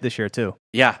at Pitt this year too.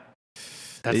 Yeah.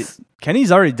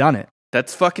 Kenny's already done it.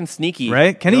 That's fucking sneaky.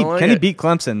 Right? Kenny beat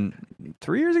Clemson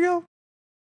 3 years ago?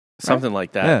 Something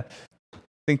like that. Yeah. I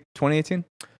think 2018.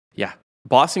 Yeah.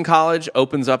 Boston College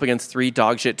opens up against 3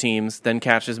 dog shit teams, then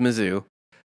catches Mizzou.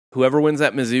 Whoever wins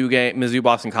that Mizzou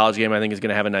Boston College game, I think is going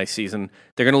to have a nice season.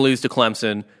 They're going to lose to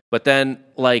Clemson, but then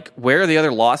where are the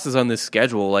other losses on this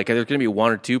schedule? There's going to be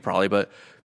 1 or 2 probably, but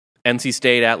NC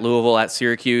State at Louisville at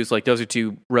Syracuse, those are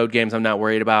 2 road games I'm not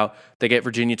worried about. They get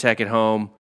Virginia Tech at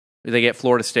home. They get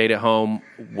Florida State at home.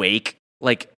 Wake.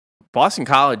 Boston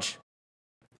College,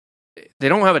 they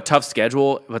don't have a tough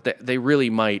schedule, but they really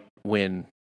might win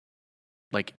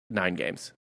 9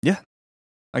 games. Yeah,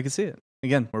 I can see it.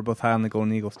 Again, we're both high on the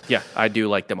Golden Eagles. Yeah, I do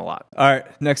like them a lot. All right,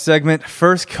 next segment.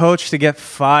 First coach to get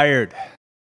fired.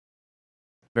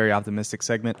 Very optimistic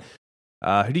segment.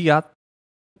 Who do you got?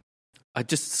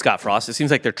 Just Scott Frost. It seems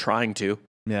like they're trying to.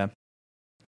 Yeah.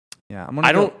 I'm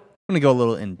gonna go a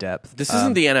little in depth. This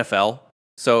isn't the NFL,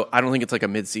 so I don't think it's a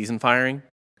mid-season firing.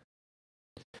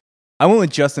 I went with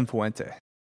Justin Fuente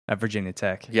at Virginia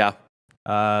Tech. Yeah.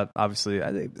 Obviously,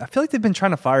 I feel like they've been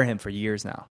trying to fire him for years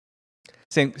now.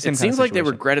 Same it seems like they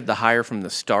regretted the hire from the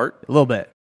start. A little bit.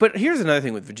 But here's another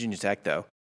thing with Virginia Tech, though.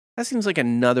 That seems like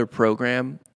another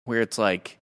program where it's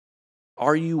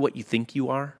are you what you think you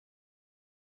are?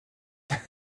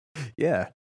 Yeah.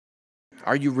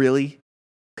 Are you really?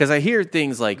 Because I hear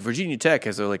things like Virginia Tech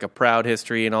has a proud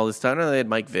history and all this stuff. I know they had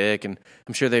Mike Vick, and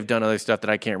I'm sure they've done other stuff that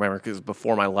I can't remember because it was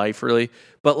before my life, really.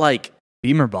 But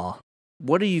Beamer ball.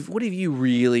 What have you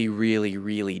really, really,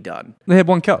 really done? They had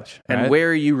one coach. And where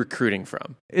are you recruiting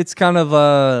from? It's kind of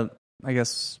I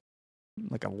guess,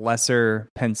 a lesser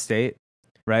Penn State,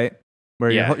 right?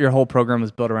 Where your whole program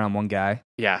was built around one guy.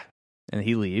 Yeah. And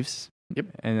he leaves. Yep.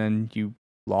 And then you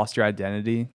lost your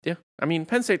identity. Yeah. I mean,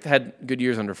 Penn State had good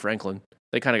years under Franklin.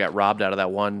 They kind of got robbed out of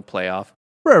that one playoff.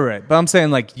 Right. But I'm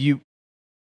saying,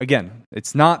 again,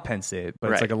 it's not Penn State,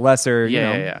 but it's a lesser,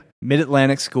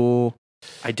 mid-Atlantic school.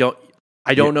 I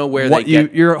don't know where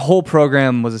your whole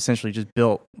program was essentially just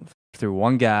built through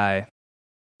one guy,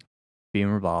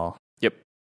 Beamer ball. Yep.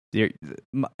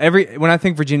 When I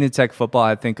think Virginia Tech football,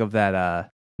 I think of that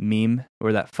meme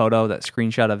or that photo, that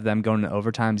screenshot of them going to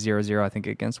overtime 0-0, I think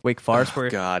against Wake Forest,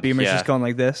 where Beamer's just going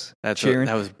like this, cheering.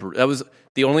 That was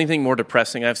the only thing more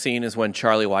depressing I've seen is when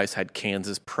Charlie Weiss had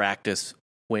Kansas practice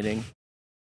winning.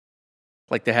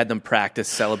 They had them practice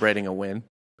celebrating a win.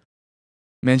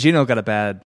 Mangino got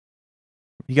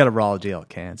a raw deal at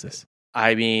Kansas.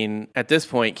 I mean, at this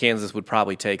point, Kansas would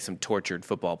probably take some tortured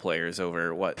football players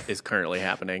over what is currently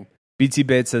happening. BT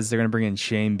Bates says they're going to bring in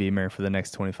Shane Beamer for the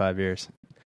next 25 years.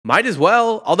 Might as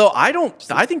well. Although I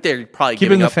think they're probably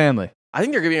keeping the family. I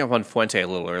think they're giving up on Fuente a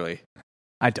little early.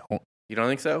 I don't. You don't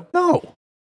think so? No.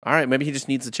 All right, maybe he just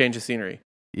needs a change of scenery.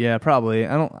 Yeah, probably.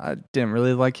 I didn't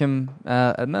really like him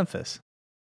at Memphis.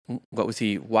 What was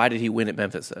he? Why did he win at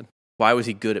Memphis then? Why was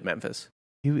he good at Memphis?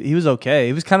 He was okay.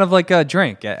 He was kind of like a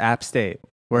Drink at App State,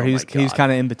 where he was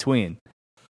kind of in between.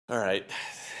 All right.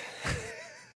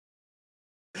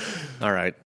 All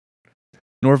right.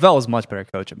 Norvell was a much better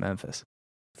coach at Memphis.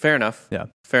 Fair enough. Yeah.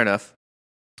 Fair enough.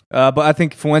 But I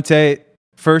think Fuente,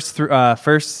 first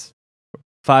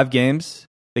 5 games,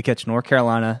 They catch North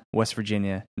Carolina, West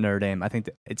Virginia, Notre Dame. I think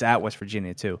it's at West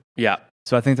Virginia too. Yeah.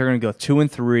 So I think they're going to go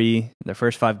 2-3 their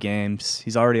first 5 games.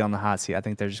 He's already on the hot seat. I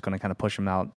think they're just going to kind of push him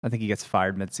out. I think he gets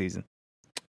fired midseason.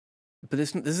 But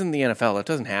this isn't the NFL. That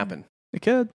doesn't happen. It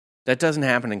could. That doesn't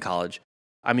happen in college.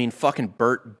 I mean, fucking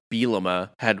Burt Bielema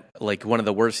had like one of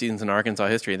the worst seasons in Arkansas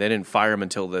history. They didn't fire him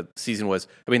until the season was.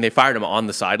 I mean, they fired him on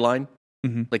the sideline.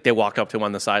 Mm-hmm. Like they walked up to him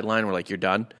on the sideline. And were like, "You're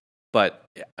done." But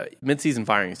midseason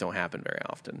firings don't happen very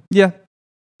often. Yeah,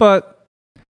 but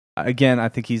again, I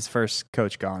think he's first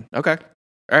coach gone. Okay,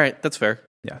 all right, that's fair.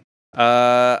 Yeah.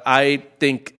 I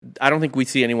don't think we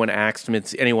see anyone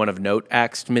of note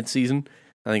axed midseason.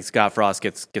 I think Scott Frost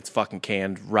gets fucking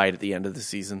canned right at the end of the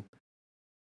season.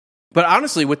 But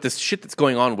honestly, with this shit that's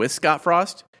going on with Scott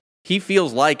Frost, he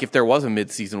feels like if there was a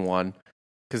midseason one,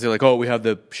 because they're like, oh, we have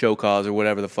the show cause or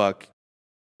whatever the fuck.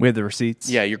 We have the receipts.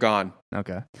 Yeah, you're gone.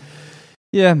 Okay.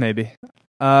 Yeah, maybe.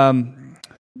 Now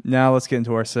let's get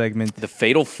into our segment. The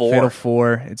Fatal Four. Fatal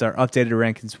Four. It's our updated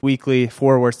rankings weekly.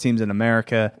 4 worst teams in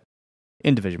America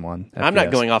in Division 1. I'm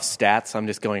not going off stats. I'm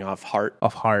just going off heart.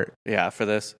 Off heart. Yeah, for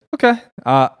this. Okay.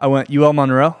 I went UL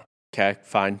Monroe. Okay,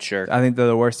 fine, sure. I think they're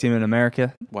the worst team in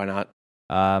America. Why not?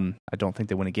 I don't think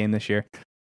they win a game this year.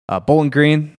 Bowling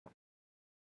Green.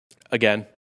 Again,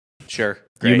 sure.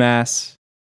 Great. UMass.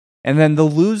 And then the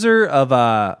loser of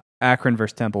Akron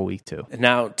versus Temple week 2.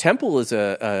 Now, Temple is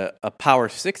a Power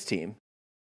 6 team.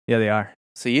 Yeah, they are.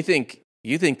 So you think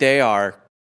they are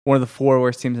One of the 4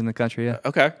 worst teams in the country, yeah.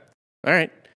 Okay. All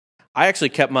right. I actually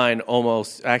kept mine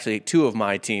actually 2 of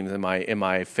my teams in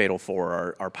my Fatal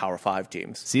Four are Power 5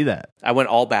 teams. See that? I went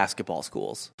all basketball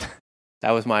schools.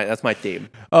 That's my theme.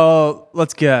 Oh,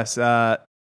 let's guess. As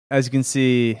you can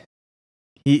see,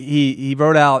 he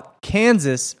wrote out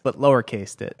Kansas, but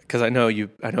lowercased it. Because I know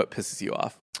it pisses you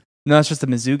off. No, it's just a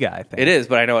Mizzou guy, I think. It is,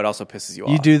 but I know it also pisses you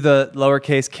off. You do the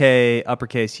lowercase K,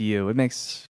 uppercase U.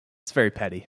 It's very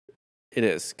petty. It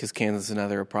is, because Kansas is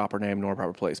neither a proper name nor a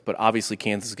proper place. But obviously,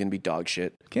 Kansas is going to be dog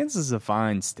shit. Kansas is a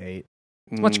fine state.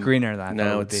 It's much greener than I thought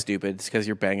No, it would it's be. stupid. It's because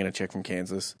you're banging a chick from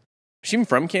Kansas. Is she even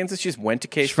from Kansas? She just went to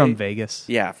K-State? She's from Vegas.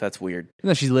 Yeah, that's weird.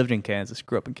 No, she's lived in Kansas,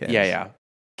 grew up in Kansas. Yeah.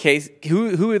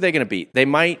 Who are they going to beat? They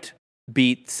might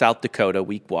beat South Dakota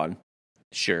week 1.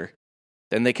 Sure.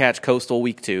 Then they catch Coastal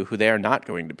week 2, who they are not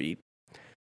going to beat.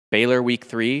 Baylor week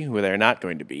 3, who they're not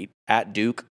going to beat. At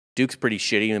Duke. Duke's pretty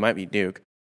shitty. They might beat Duke.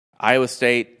 Iowa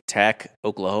State, Tech,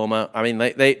 Oklahoma. I mean,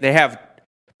 they have,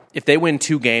 if they win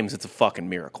 2 games, it's a fucking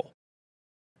miracle.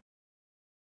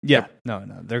 Yeah. No,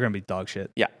 they're going to be dog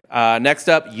shit. Yeah. Next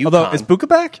up, UConn. Although, is Buka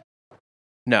back?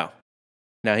 No,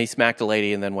 he smacked a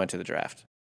lady and then went to the draft.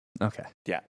 Okay.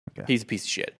 Yeah. Okay. He's a piece of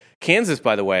shit. Kansas,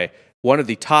 by the way, one of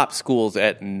the top schools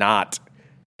at not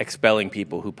expelling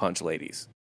people who punch ladies.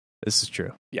 This is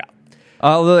true. Yeah.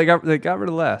 Although they got rid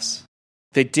of Les.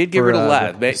 They did get rid of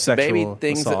less. Sexual Maybe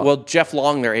things. assault. Well, Jeff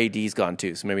Long, their AD's gone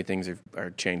too, so maybe things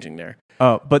are changing there.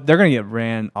 Oh, but they're going to get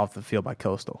ran off the field by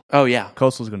Coastal. Oh yeah,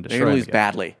 Coastal's going to they're destroy going to lose them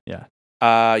again. badly.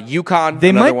 Yeah. UConn.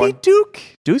 They might one. beat Duke.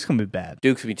 Duke's going to be bad.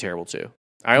 Duke's going to be terrible too.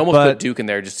 I almost put Duke in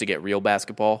there just to get real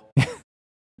basketball.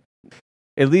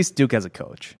 At least Duke has a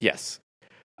coach. Yes.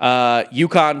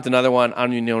 UConn's another one. I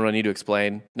don't even know what I need to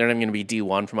explain. They're not even going to be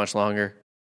D1 for much longer.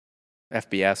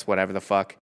 FBS, whatever the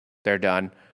fuck. They're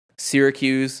done.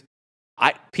 Syracuse.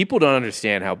 People don't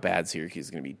understand how bad Syracuse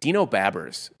is going to be. Dino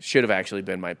Babbers should have actually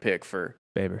been my pick for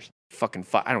Babers. fucking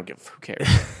I don't give. Who cares?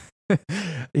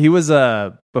 He was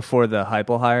before the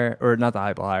Heupel hire, or not the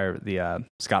Heupel hire, the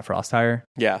Scott Frost hire.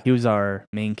 Yeah. He was our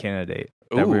main candidate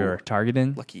that we Ooh. were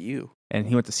targeting. Lucky you. And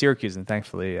he went to Syracuse, and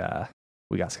thankfully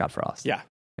we got Scott Frost. Yeah.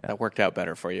 That worked out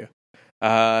better for you.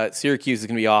 Syracuse is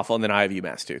going to be awful, and then I have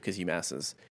UMass too, because UMass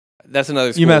is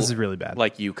another school UMass is really bad.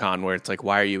 like UConn, where it's like,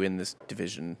 why are you in this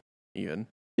division even?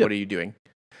 Yep. What are you doing?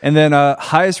 And then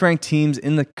highest ranked teams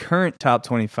in the current top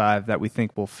 25 that we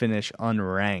think will finish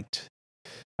unranked.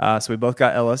 So we both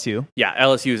got LSU. Yeah,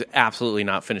 LSU is absolutely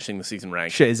not finishing the season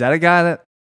ranked. Shit, is that a guy that...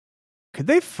 Could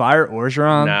they fire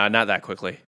Orgeron? Nah, not that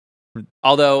quickly.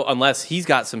 Although, unless he's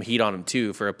got some heat on him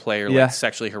too for a player Yeah. like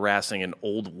sexually harassing an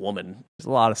old woman. There's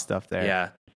a lot of stuff there.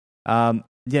 Yeah.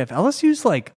 Yeah, if LSU's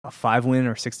like a 5-win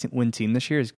or 16-win team this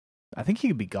year, I think he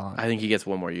could be gone. I think he gets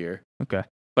one more year. Okay.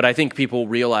 But I think people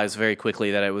realize very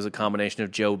quickly that it was a combination of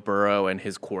Joe Burrow and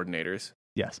his coordinators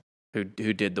Yes. who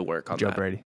did the work on Joe that.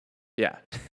 Brady. Yeah.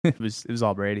 It was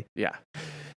all Brady. Yeah. I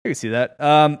can see that.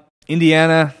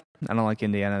 Indiana. I don't like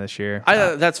Indiana this year.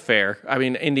 That's fair. I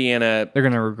mean, Indiana, They're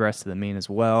going to regress to the mean as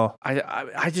well.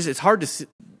 I just, it's hard to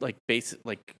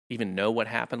even know what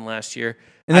happened last year.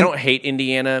 And I then- don't hate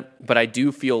Indiana, but I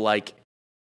do feel like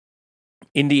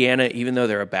Indiana, even though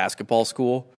they're a basketball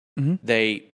school, Mhm.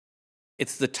 they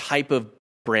it's the type of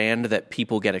brand that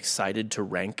people get excited to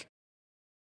rank.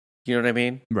 You know what I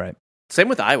mean? Right. Same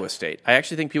with Iowa State. I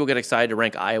actually think people get excited to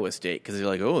rank Iowa State because they're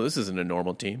like, oh, this isn't a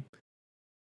normal team.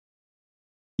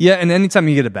 Yeah, and anytime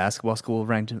you get a basketball school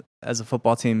ranked as a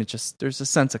football team, there's a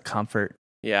sense of comfort.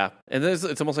 Yeah, and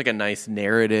it's almost like a nice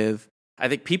narrative. I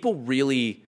think people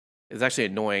really, it's actually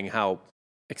annoying how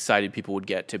excited people would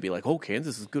get to be like, oh,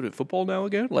 Kansas is good at football now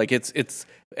again. Like and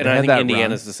I think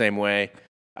Indiana's the same way.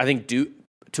 I think Duke,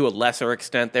 to a lesser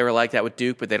extent, they were like that with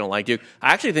Duke, but they don't like Duke.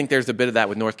 I actually think there's a bit of that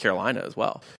with North Carolina as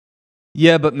well.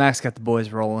 Yeah, but Max got the boys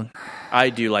rolling. I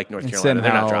do like North And Carolina. Sam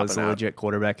They're not Howell dropping is a out. legit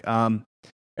quarterback.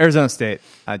 Arizona State,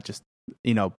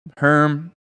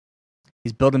 Herm,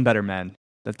 he's building better men.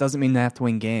 That doesn't mean they have to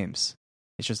win games.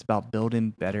 It's just about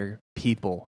building better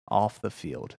people off the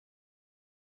field.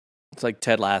 It's like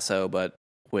Ted Lasso, but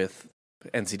with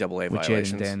NCAA With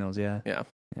violations. Jaden Daniels, yeah. Yeah.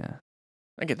 Yeah.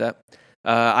 I get that.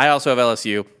 I also have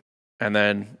LSU, and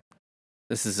then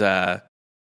this is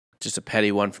just a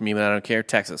petty one for me, but I don't care.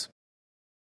 Texas.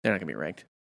 They're not going to be ranked.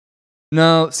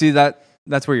 No, see,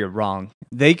 that's where you're wrong.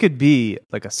 They could be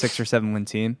like a 6 or 7 win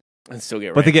team, And still get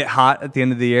ranked. but they get hot at the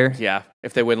end of the year. Yeah,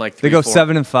 if they win like 3, They go 4.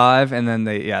 7-5, and then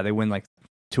they win like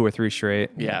 2 or 3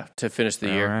 straight. Yeah, to finish the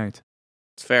All year. right.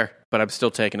 It's fair, but I'm still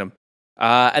taking them.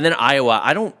 And then Iowa.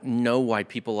 I don't know why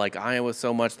people like Iowa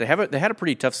so much. They had a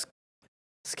pretty tough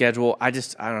schedule. I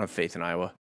don't have faith in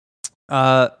Iowa.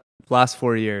 Last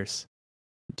 4 years,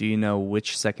 do you know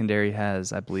which secondary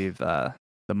has, I believe, the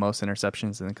most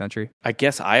interceptions in the country? I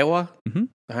guess Iowa. Mhm.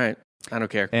 All right, I don't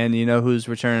care. And you know who's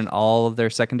returning all of their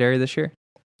secondary this year?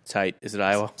 Tight. Is it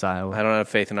Iowa? It's Iowa. I don't have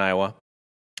faith in Iowa.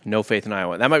 No faith in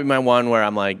Iowa. That might be my one where I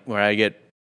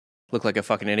look like a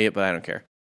fucking idiot, but I don't care.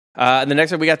 And the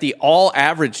next one, we got the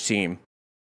all-average team.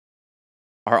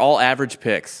 Our all-average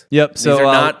picks. Yep. So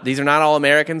These are not all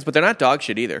Americans, but they're not dog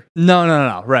shit either.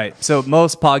 No. Right. So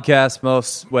most podcasts,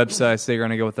 most websites, they're going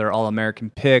to go with their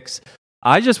all-American picks.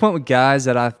 I just went with guys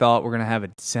that I thought were going to have a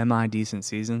semi-decent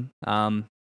season. And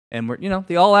we're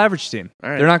the all-average team. All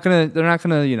right. They're not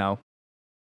gonna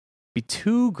be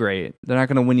too great. They're not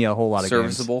gonna win you a whole lot of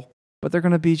games. Serviceable. But they're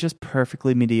gonna be just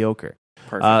perfectly mediocre.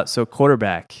 Perfect. So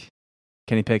quarterback,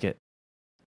 Kenny Pickett,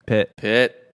 Pitt.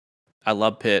 I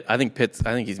love Pitt. I think he's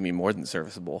going to be more than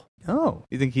serviceable. Oh,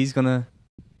 you think he's gonna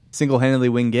single-handedly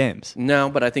win games? No,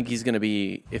 but I think he's going to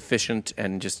be efficient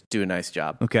and just do a nice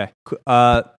job. Okay.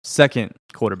 Second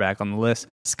quarterback on the list,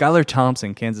 Skylar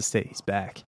Thompson, Kansas State. He's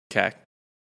back. Okay.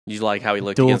 You like how he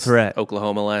looked Dual against threat.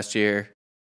 Oklahoma last year?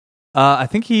 I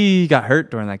think he got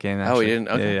hurt during that game. Actually. He didn't?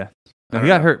 Okay. Yeah. I No, don't he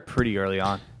got know. hurt pretty early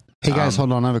on. Hey guys,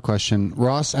 hold on. I have a question.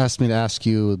 Ross asked me to ask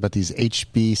you about these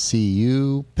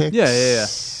HBCU picks. Yeah.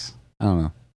 I don't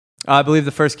know. I believe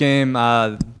the first game,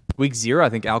 week 0, I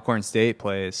think Alcorn State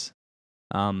plays.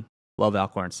 Love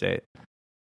Alcorn State.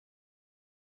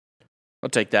 I'll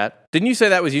take that. Didn't you say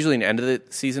that was usually an end of the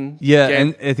season? Yeah,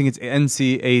 game? and I think it's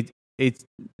NCAT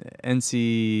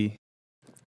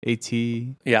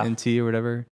Yeah. NT or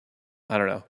whatever. I don't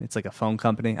know. It's like a phone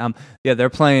company. Yeah, they're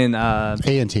playing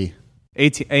A&T.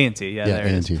 A&T. Yeah, there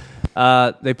it is.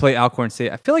 A&T. They play Alcorn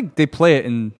State. I feel like they play it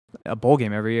in a bowl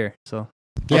game every year. So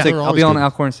Yeah, they're I'll always be on good.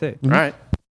 Alcorn State. All right.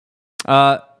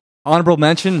 Honorable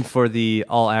mention for the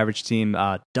all-average team,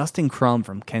 Dustin Crum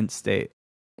from Kent State.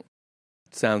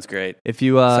 Sounds great. If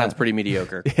you Sounds pretty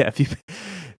mediocre. yeah, if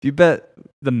you bet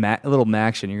the little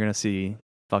Maction, you're gonna see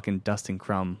fucking Dustin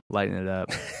Crum lighting it up.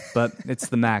 But it's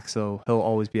the Mac, so he'll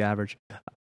always be average.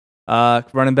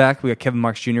 Running back, we got Kevin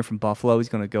Marks Jr. from Buffalo. He's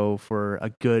gonna go for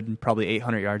a good probably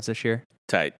 800 yards this year.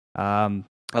 Tight. I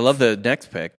love the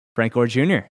next pick. Frank Gore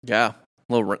Jr. Yeah.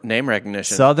 Little name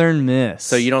recognition. Southern Miss.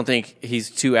 So you don't think he's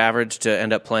too average to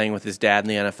end up playing with his dad in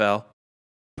the NFL?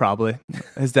 Probably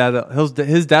his dad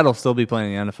will still be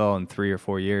playing in the NFL in 3 or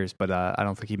 4 years, but I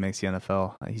don't think he makes the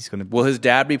NFL. He's gonna. Will his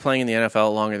dad be playing in the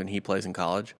NFL longer than he plays in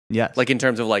college? Yes, Like in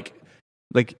terms of like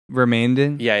remained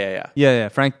in. Yeah.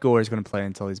 Frank Gore is going to play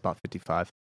until he's about 55.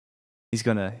 He's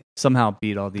going to somehow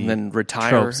beat all the And then retire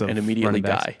tropes of and immediately running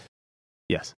backs. die.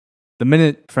 Yes. The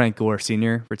minute Frank Gore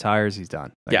Sr. retires, he's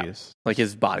done. Yeah. Like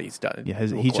his body's done. Yeah,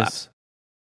 It will he collapse.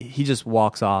 just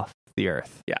walks off the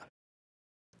earth. Yeah.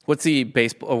 What's the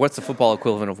football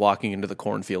equivalent of walking into the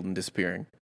cornfield and disappearing?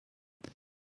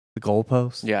 The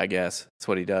goalpost. Yeah, I guess that's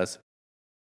what he does.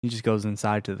 He just goes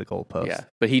inside to the goalpost. Yeah,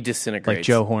 but he disintegrates Like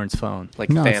Joe Horn's phone. like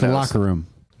No, Thanos. it's the locker room.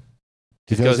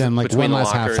 He Just goes goes in like between one the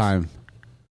last lockers. halftime.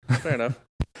 Fair enough.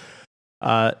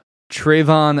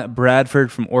 Trayvon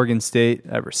Bradford from Oregon State,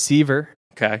 a receiver.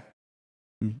 Okay.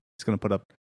 He's going to put up,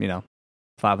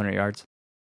 500 yards.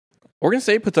 Oregon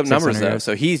State puts up 600 numbers though, yards.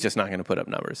 so he's just not going to put up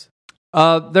numbers.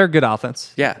 They're a good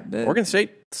offense. Yeah, Oregon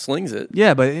State slings it.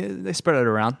 Yeah, but they spread it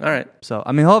around. All right. So,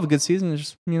 I mean, he'll have a good season.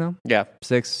 Just, Yeah.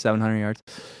 600-700 yards.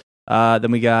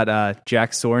 Then we got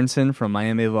Jack Sorensen from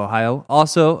Miami of Ohio.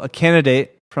 Also a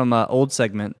candidate from old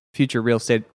segment, future real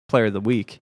estate player of the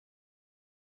week.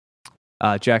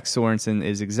 Jack Sorensen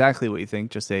is exactly what you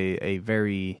think, just a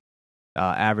very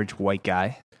average white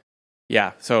guy.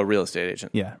 Yeah, so a real estate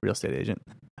agent. Yeah, real estate agent.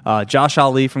 Josh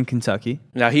Ali from Kentucky.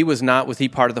 Now, was he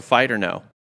part of the fight or no?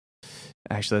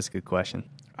 Actually, that's a good question.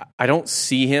 I don't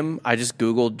see him. I just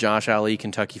Googled Josh Ali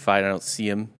Kentucky fight. I don't see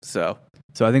him. So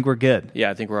I think we're good. yeah,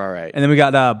 I think we're all right. And then we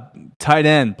got tight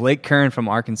end Blake Kern from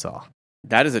Arkansas.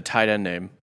 That is a tight end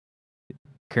name.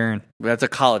 Kern. That's a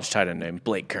college tight end name,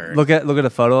 Blake Kern. Look at a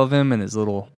photo of him and his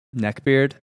little neck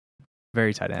beard.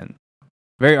 Very tight end.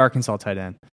 Very Arkansas tight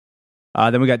end.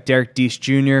 Then we got Derek Deese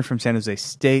Jr. from San Jose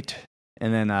State.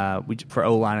 And then for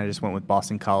O-line, I just went with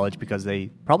Boston College because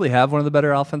they probably have one of the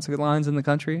better offensive lines in the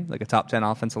country, like a top 10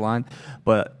 offensive line.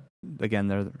 But again,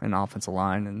 they're an offensive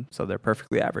line, and so they're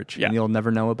perfectly average. Yeah. And you'll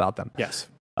never know about them. Yes.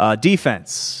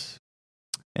 Defense,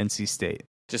 NC State.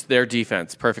 Just their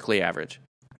defense, perfectly average.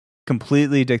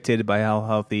 Completely dictated by how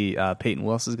healthy Peyton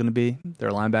Willis is going to be,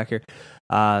 their linebacker.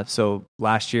 So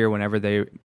last year, whenever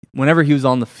he was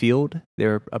on the field, they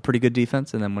were a pretty good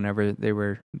defense, and then whenever they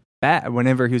were bad,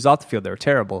 whenever he was off the field, they were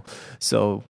terrible.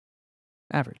 So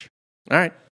average. All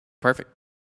right, perfect.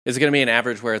 Is it going to be an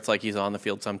average where it's like he's on the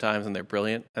field sometimes and they're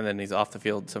brilliant, and then he's off the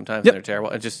field sometimes and they're terrible?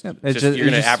 You're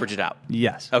going to average it out.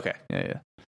 Yes. Okay. Yeah.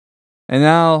 And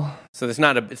now, so it's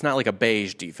not like a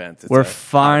beige defense. We're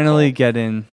finally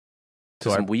getting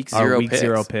to some week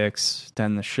zero picks to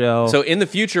end the show. So in the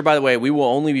future, by the way, we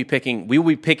will be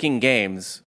picking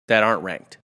games that aren't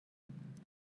ranked.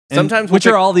 Sometimes which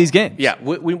are all these games. Yeah,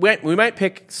 we might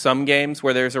pick some games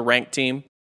where there's a ranked team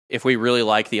if we really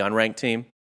like the unranked team.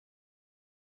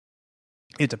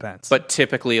 It depends. But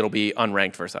typically it'll be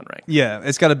unranked versus unranked. Yeah,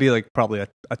 it's got to be like probably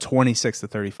a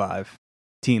 26-35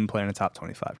 team playing a top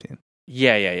 25 team.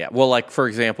 Yeah. Well, like, for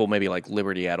example, maybe like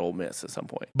Liberty at Ole Miss at some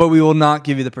point. But we will not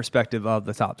give you the perspective of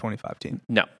the top 25 team.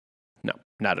 No,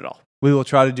 not at all. We will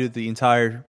try to do the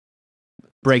entire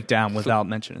breakdown without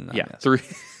mentioning them. Yeah, yes.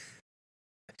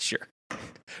 Sure. I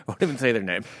won't even say their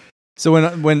name. So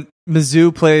when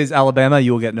Mizzou plays Alabama,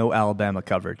 you will get no Alabama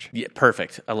coverage. Yeah,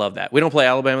 perfect. I love that. We don't play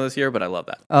Alabama this year, but I love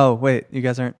that. Oh, wait. You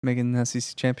guys aren't making the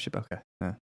SEC championship? Okay.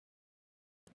 Yeah.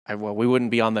 Well, we wouldn't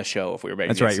be on the show if we were making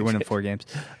That's right. You're winning 4 games.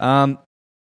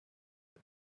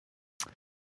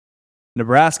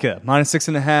 Nebraska,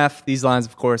 -6.5. These lines,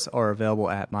 of course, are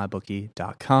available at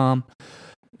mybookie.com.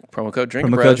 Promo code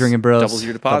Drinking Bros. Doubles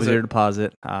your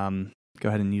deposit. Go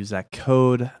ahead and use that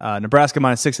code. Nebraska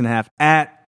 -6.5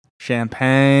 at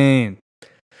Champaign.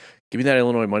 Give me that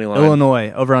Illinois money line.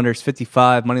 Illinois, over-unders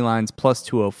 55, money lines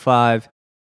 +205.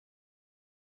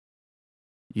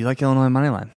 You like Illinois money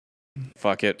line?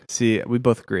 Fuck it. See, we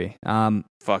both agree.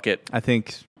 Fuck it. I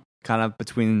think kind of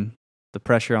between the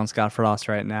pressure on Scott Frost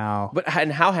right now.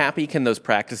 And how happy can those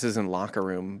practices in locker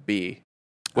room be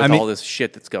with all this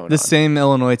shit that's going on? The same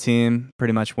Illinois team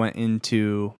pretty much went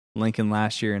into Lincoln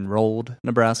last year and rolled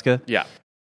Nebraska. Yeah.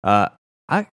 I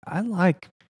like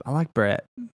Brett.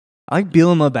 I like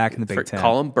Bielema back in the Big Ten.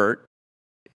 Call him Bert.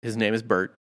 His name is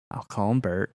Bert. I'll call him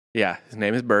Bert. Yeah, his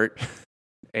name is Bert.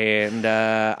 And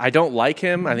I don't like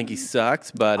him. I think he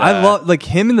sucks. But I love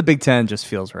him in the Big Ten. Just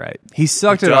feels right. He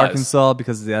sucked at Arkansas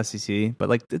because of the SEC,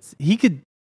 but he could.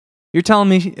 You're telling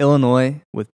me Illinois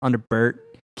under Bert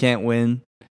can't win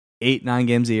 8-9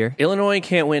 games a year? Illinois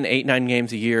can't win 8-9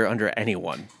 games a year under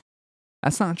anyone.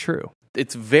 That's not true.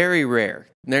 It's very rare.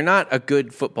 They're not a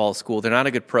good football school. They're not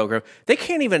a good program. They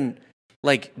can't even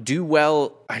do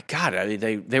well.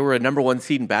 They were a number 1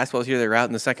 seed in basketball this year. They were out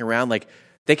in the second round.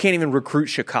 They can't even recruit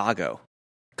Chicago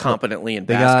competently in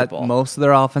basketball. They got most of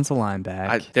their offensive line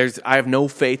back. I have no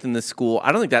faith in this school.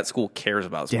 I don't think that school cares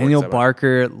about sports. Daniel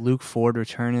Barker, Luke Ford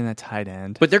returning at tight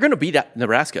end. But they're going to beat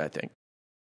Nebraska, I think.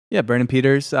 Yeah, Brandon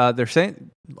Peters. They're saying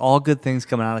all good things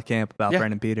coming out of camp about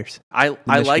Brandon Peters. I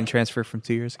like transfer from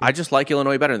 2 years ago. I just like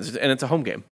Illinois better, and it's a home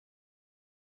game.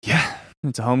 Yeah,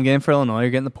 it's a home game for Illinois.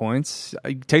 You're getting the points.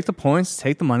 Take the points.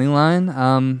 Take the money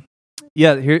line.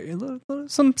 Yeah, here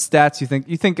some stats.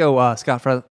 You think? Oh,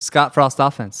 Scott Frost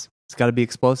offense. It's got to be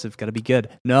explosive. Got to be good.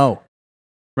 No,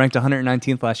 ranked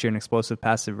 119th last year in explosive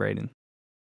passive rating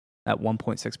at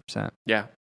 1.6%. Yeah.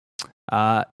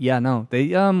 No, they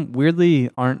weirdly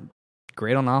aren't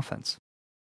great on offense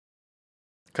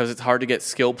because it's hard to get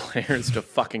skilled players to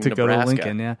fucking to Nebraska. Go to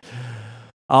Lincoln. Yeah.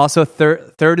 Also,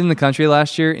 third in the country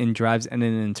last year in drives and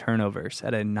in turnovers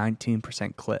at a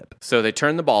 19% clip. So they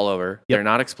turn the ball over. Yep. They're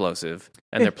not explosive,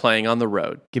 and they're playing on the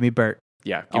road. Give me Burt.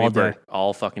 Yeah, give All me Burt day.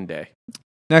 all fucking day.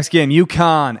 Next game,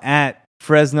 UConn at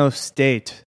Fresno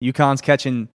State. UConn's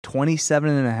catching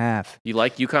 27.5. You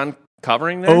like UConn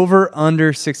covering there? Over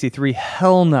under 63.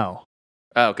 Hell no.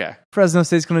 Oh, okay. Fresno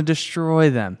State's going to destroy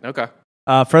them. Okay.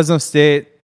 Fresno State,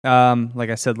 like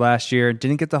I said last year,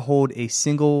 didn't get to hold a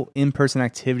single in-person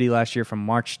activity last year from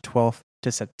March 12th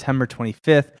to September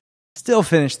 25th. Still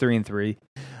finished 3-3.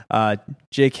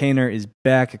 Jake Haener is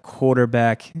back at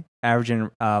quarterback, averaging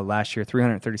last year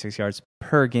 336 yards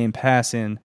per game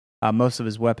passing. Most of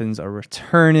his weapons are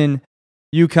returning.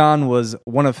 UConn was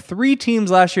one of 3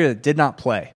 teams last year that did not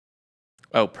play.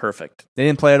 Oh, perfect. They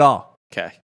didn't play at all.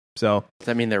 Okay. So, Does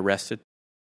that mean they're rested?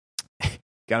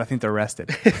 gotta think they're rested.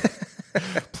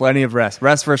 Plenty of rest.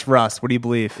 Rest versus rust. What do you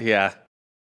believe? Yeah.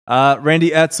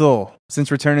 Randy Edsel,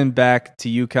 since returning back to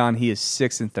UConn, he is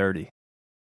 6-30.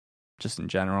 Just in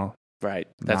general. Right.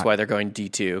 That's Not- why they're going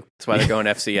D2. That's why they're going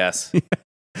FCS.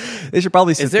 They should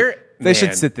probably sit. Is there? They should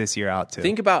man, sit this year out too.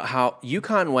 Think about how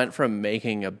UConn went from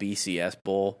making a BCS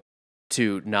bowl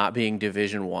to not being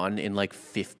Division 1 in like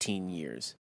 15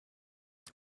 years.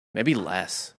 Maybe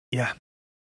less. Yeah.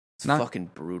 It's Not-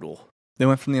 fucking brutal. They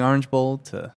went from the Orange Bowl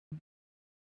to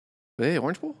Were they the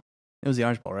Orange Bowl? it was the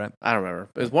Orange Bowl, right? I don't remember.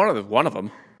 It was one of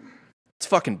them. It's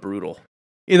fucking brutal.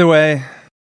 Either way,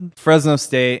 Fresno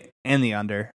State and the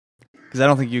under, because I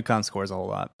don't think UConn scores a whole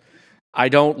lot. I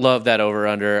don't love that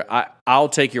over-under. I'll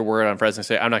take your word on Fresno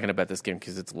State. I'm not going to bet this game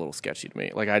because it's a little sketchy to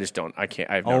me. Like, I just don't. I can't.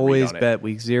 I have no read Always on it. bet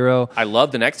week 0. I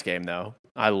love the next game, though.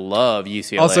 I love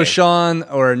UCLA. Also, Sean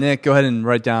or Nick, go ahead and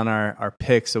write down our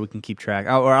picks so we can keep track.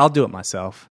 Or I'll do it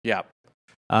myself. Yeah.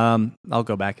 I'll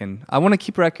go back and I want to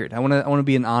keep record. I want to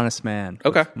be an honest man.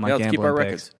 with Okay. my Yeah, let's keep gambling our picks.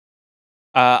 records.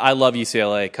 I love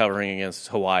UCLA covering against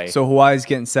Hawaii. So Hawaii's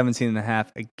getting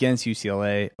 17.5 against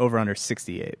UCLA, over under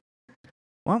 68.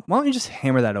 Why don't you just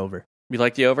hammer that over? You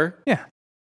like the over? Yeah.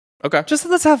 Okay. Just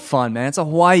let's have fun, man. It's a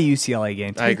Hawaii UCLA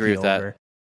game. I Take agree the with that. over.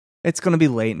 It's going to be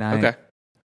late night. Okay.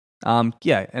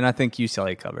 Yeah, and I think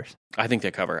UCLA covers. I think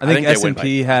they cover. I think they win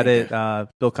S&P by- had I it. think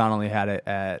Bill Connolly had it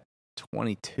at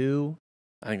 22.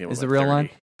 I think they win Is by the real 30. line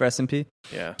for S&P?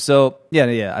 Yeah. So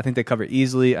yeah. I think they cover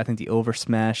easily. I think the over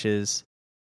smashes,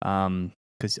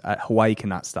 because Hawaii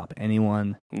cannot stop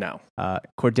anyone. No.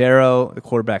 Cordero, the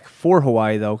quarterback for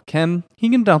Hawaii, though, he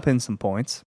can dump in some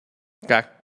points. Okay.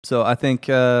 So I think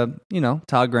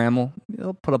Todd Grammel,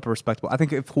 he'll put up a respectable. I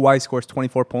think if Hawaii scores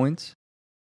 24 points,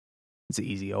 it's an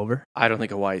easy over. I don't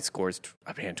think Hawaii scores.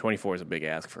 Man, 24 is a big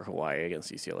ask for Hawaii against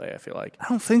UCLA, I feel like. I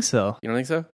don't think so. You don't think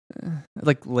so?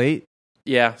 Like late.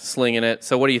 Yeah, slinging it.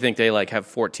 So what do you think? They have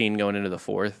 14 going into the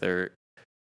fourth, or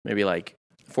maybe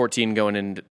 14 going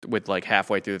in with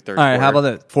halfway through the third All right, quarter? how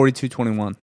about that?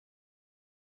 42-21.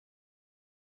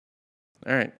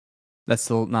 All right. That's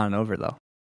still not an over, though.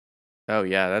 Oh,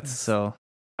 yeah, that's... So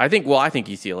I think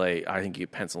UCLA, I think you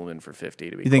pencil them in for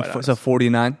 50 to be you think quite honest. so?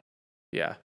 49.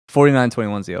 Yeah.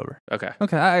 49-21 is the over. Okay.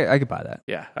 Okay, I could buy that.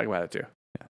 Yeah, I can buy that too.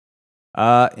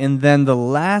 And then the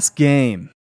last game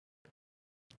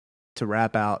to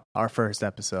wrap out our first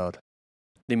episode.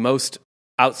 The most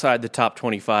outside the top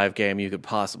 25 game you could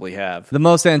possibly have. The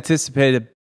most anticipated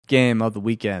game of the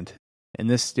weekend in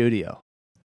this studio.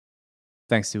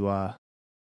 Thanks to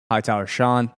Hightower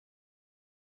Sean.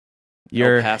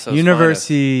 Your El Paso's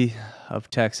University of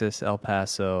Texas, El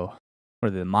Paso. What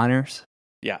are they, the Miners?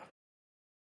 Yeah.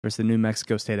 Versus the New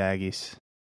Mexico State Aggies.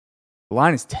 The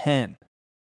line is 10.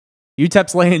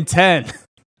 UTEP's laying 10.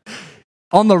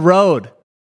 On the road.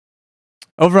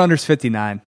 Over-under's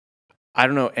 59. I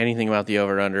don't know anything about the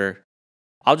over-under.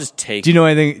 I'll just take... Do you know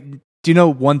anything? Do you know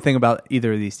one thing about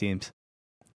either of these teams?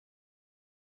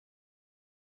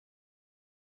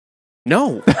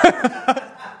 No.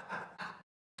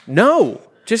 No.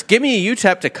 Just give me a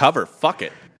UTEP to cover. Fuck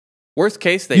it. Worst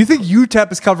case, they... You think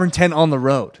UTEP is covering 10 on the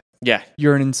road? Yeah.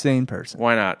 You're an insane person.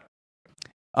 Why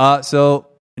not? So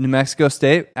New Mexico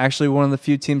State, actually one of the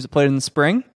few teams that played in the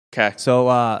spring. Okay.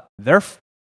 So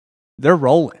they're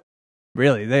rolling.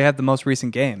 Really, they have the most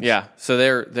recent games. Yeah. So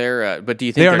they're but do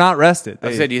you think They are not rested.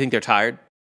 I said, do you think they're tired?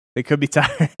 They could be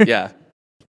tired. Yeah.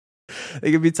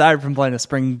 They could be tired from playing a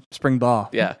spring ball.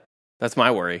 Yeah. That's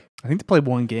my worry. I think they played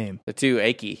one game. They're too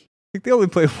achy. I think they only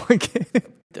played one game.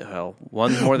 The hell.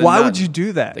 One more than Why none. would you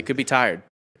do that? They could be tired.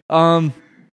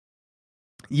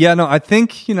 Yeah, no, I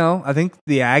think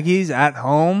the Aggies at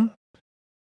home,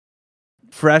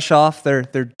 fresh off their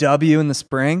W in the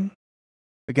spring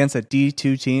against a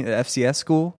D2 team, FCS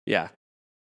school. Yeah.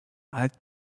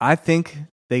 I think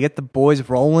They get the boys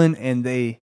rolling, and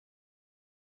they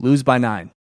lose by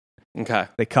 9. Okay.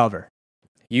 They cover.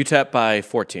 UTEP by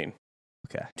 14.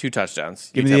 Okay. 2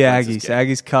 touchdowns. Give me UTEP the wins Aggies. this game.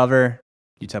 Aggies cover.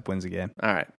 UTEP wins the game.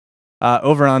 All right.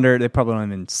 Over under. They probably don't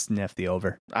even sniff the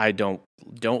over. I don't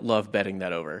love betting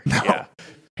that over. No. Yeah.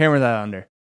 Hammer that under.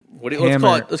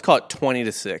 Let's call it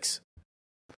 20-6.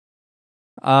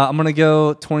 I'm gonna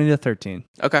go 20-13.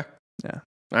 Okay. Yeah.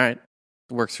 All right.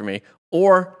 Works for me.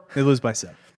 Or They lose by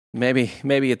 7.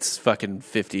 maybe it's fucking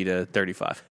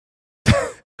 50-35.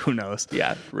 Who knows?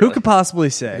 Yeah. Really. Who could possibly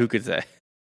say? Who could say?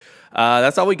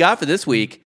 That's all we got for this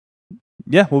week.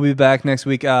 Yeah, we'll be back next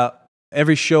week.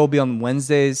 Every show will be on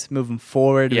Wednesdays moving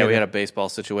forward. Yeah, we had a baseball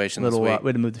situation this week. We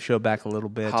had to move the show back a little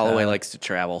bit. Holloway likes to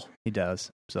travel. He does.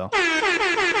 So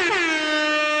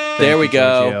there we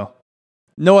go. Giorgio.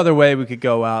 No other way we could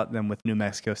go out than with New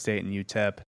Mexico State and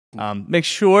UTEP. Make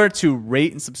sure to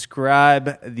rate and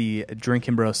subscribe the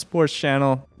Drinking Bros Sports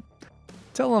channel.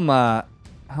 Tell them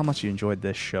how much you enjoyed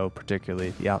this show,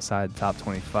 particularly the Outside the Top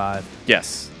 25.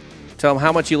 Yes. Tell them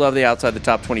how much you love the Outside the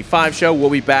Top 25 show. We'll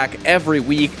be back every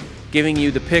week giving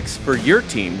you the picks for your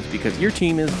teams because your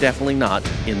team is definitely not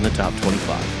in the top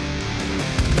 25.